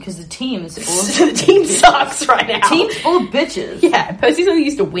team? Because the team is full of... The team sucks right now. The team's full of bitches. Yeah, Percy's only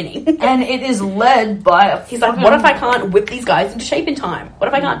used to winning. And it is led by a... He's like, what if I can't whip these guys into shape in time? What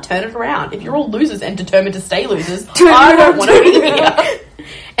if I can't turn it around? If you're all losers and determined to stay losers, I don't want to be here.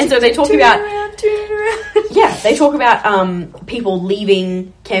 And so they talk about... Yeah, they talk about people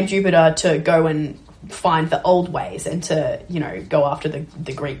leaving Camp Jupiter to go and find the old ways and to, you know, go after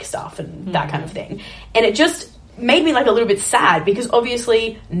the Greek stuff and that kind of thing. And it just made me, like, a little bit sad because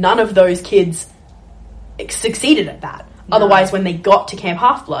obviously none of those kids succeeded at that. No. Otherwise, when they got to Camp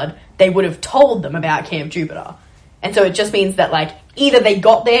Half-Blood, they would have told them about Camp Jupiter. And so it just means that, like, either they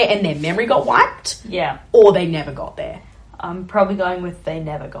got there and their memory got wiped, or they never got there. I'm probably going with they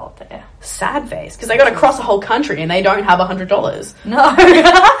never got there. Sad face, because they got to cross the whole country and they don't have $100. No.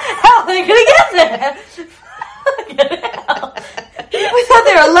 How are they going to get there? Fucking hell. Without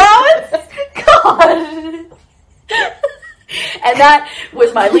their allowance? God. And that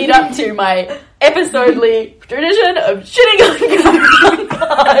was my lead up to my episodely tradition of shitting on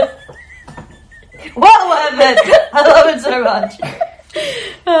God. Well worth it. I love it so much.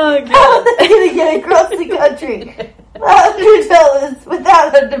 Oh, God. How are they going to get across the country? $100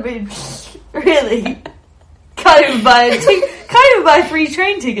 without having to be really can't even buy free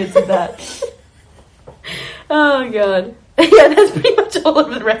train tickets with that. Oh, God. Yeah, that's pretty much all of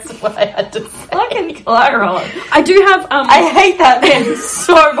the rest of what I had to say. Fucking Chiron. I do have I hate that man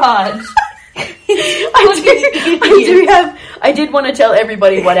so much. I did want to tell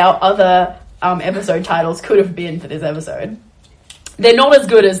everybody what our other episode titles could have been for this episode. They're not as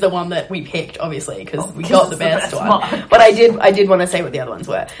good as the one that we picked, obviously, because we got the best one. But I did want to say what the other ones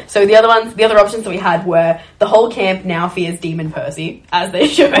were. So the other options that we had were the whole camp now fears Demon Percy, as they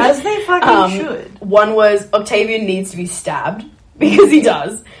should. As they fucking should. One was Octavian needs to be stabbed, because he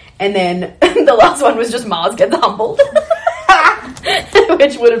does. And then the last one was just Mars gets humbled.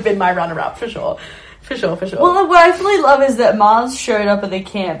 Which would have been my runner-up, for sure. For sure. Well, what I really love is that Mars showed up at the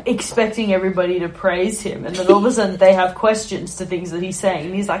camp expecting everybody to praise him, and then all of a sudden they have questions to things that he's saying,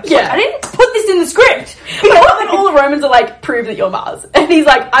 and he's like, yeah, I didn't put this in the script! And all the Romans are like, prove that you're Mars. And he's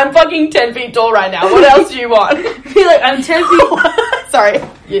like, I'm fucking 10 feet tall right now, what else do you want? He's like, I'm 10 feet... Sorry.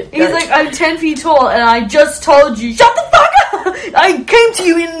 Yeah, he's like, I'm 10 feet tall, and I just told you, shut the fuck up! I came to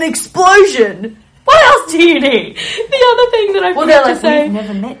you in an explosion! What else do you need? The other thing that I forgot to say... We've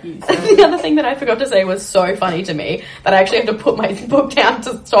never met you. So. The other thing that I forgot to say was so funny to me that I actually have to put my book down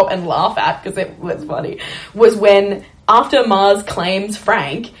to stop and laugh at because it was funny. Was when, after Mars claims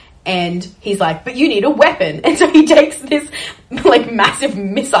Frank, and he's like, but you need a weapon. And so he takes this, like, massive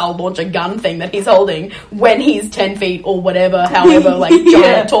missile launcher gun thing that he's holding when he's 10 feet or whatever, however, like,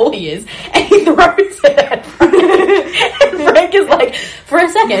 giant tall he is. And he throws it at Frank. And Frank is like, for a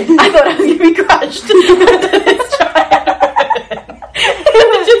second, I thought I was going to be crushed. This giant weapon. It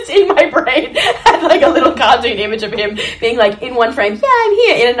was just in my brain, had like a little cartoon image of him being like, in one frame, yeah, I'm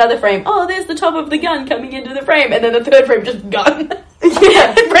here. In another frame, oh, there's the top of the gun coming into the frame. And then the third frame, just gun.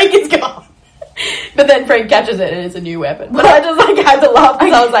 Yeah, and Frank is gone. But then Frank catches it and it's a new weapon. But I just like had to laugh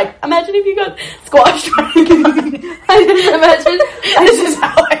because I was like, imagine if you got squashed, Frank. I didn't imagine. This is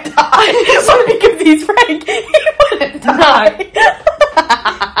how I die. So because he's Frank, he wouldn't die.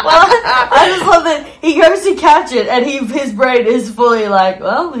 Well, I just love that he goes to catch it and his brain is fully like,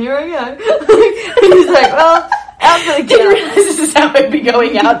 well, here I go. He's like, well, out for the Didn't realize this is how it'd be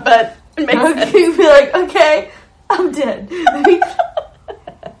going out, but it makes sense. He'd be like, okay, I'm dead.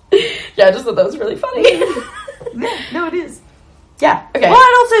 Yeah, I just thought that was really funny. Yeah, no, it is. Yeah, okay. Well,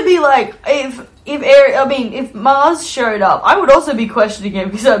 I'd also be like, if Mars showed up, I would also be questioning him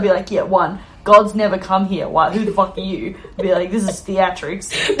because I'd be like, yeah, one, God's never come here. Why? Who the fuck are you? I'd be like, this is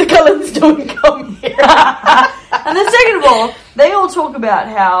theatrics. The Cullens don't come here. And then second of all, they all talk about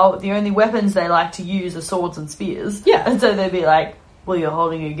how the only weapons they like to use are swords and spears. Yeah. And so they'd be like, well, you're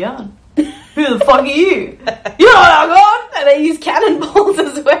holding a gun. Who the fuck are you? You're not a god! And they use cannonballs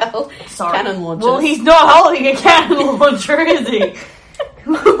as well. Sorry. Cannon launchers. Well, he's not holding a cannon launcher, is he?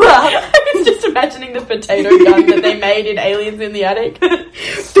 I was just imagining the potato gun that they made in Aliens in the Attic.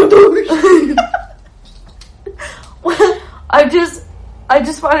 Well, I just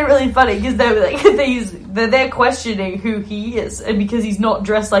find it really funny because they're questioning who he is, and because he's not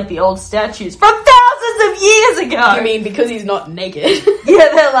dressed like the old statues from thousands of years ago. You mean because he's not naked? Yeah,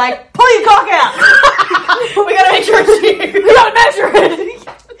 they're like, pull your cock out. We gotta make sure it's you. We gotta measure it.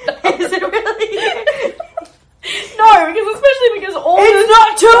 Is it really? No, because especially because it's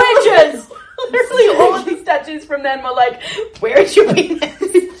not 2 inches. Literally all of these statues from then were like, where is your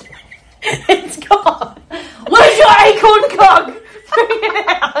penis? bring it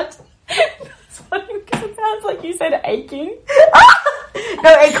out. It's funny because it sounds like you said aching.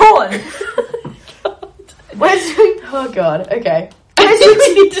 No, acorn. Where's your... Oh god, okay. Where's I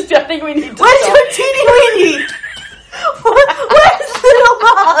think we need to Where's stop. your teeny weeny? Where's little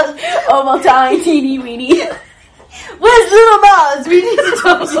Mars? Oh, my tiny teeny weeny. Where's little Mars? We need to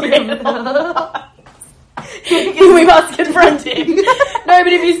talk to him. We must confront him. No,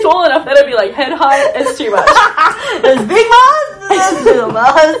 but if he's tall enough, that'll be like head height. It's too much. There's big Mars, there's little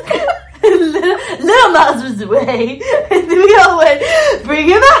Mars. Little Mars was away. And we all went, bring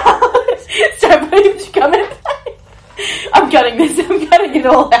him out. So for him to come and play. I'm cutting this. I'm cutting it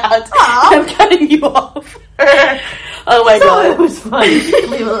all out. Aww. I'm cutting you off. Oh my So god. it was funny.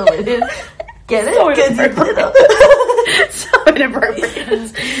 Leave it with it. Get it? So Because it's little. So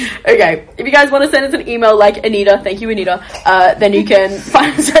inappropriate. Okay, if you guys want to send us an email like Anita, thank you Anita, then you can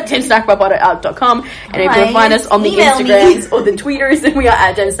find us at damsnackbarpod@outlook.com, and if you want to find us on the Instagrams or the Tweeters, then we are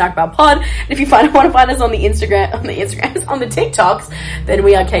at damsnackbarpod. And if you want to find us on the Instagrams, on the TikToks, then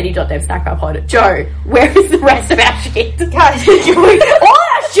we are katie.damsnackbarpod. Joe, where is the rest of our shit? Guys, all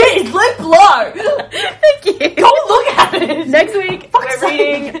that shit is linked below. Thank you. Go look at it. Next week, Fuck's we're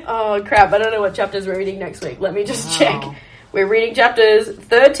reading... Oh, crap. I don't know what chapters we're reading next week. Let me just check. We're reading chapters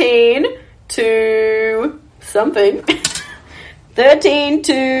 13 to... something. 13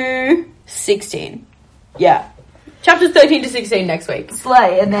 to 16. Yeah. Chapters 13 to 16 next week.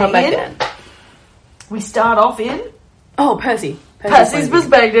 Slay, and Come then back then. we start off in Oh, Percy. Percy's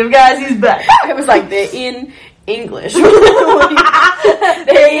perspective, guys. He's back. It was like, they're in English. They're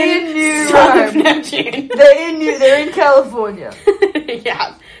in New Son of Rome. Neptune. They're in California.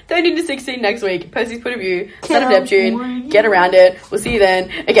 Yeah. 13 to 16 next week. Percy's point of view. Son of California. Neptune. Get around it. We'll see you then.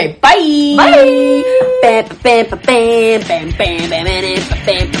 Okay, bye. Bye. Bam, bam, bam, bam, bam, bam, bam, bam,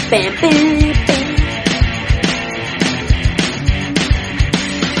 bam, bam, bam.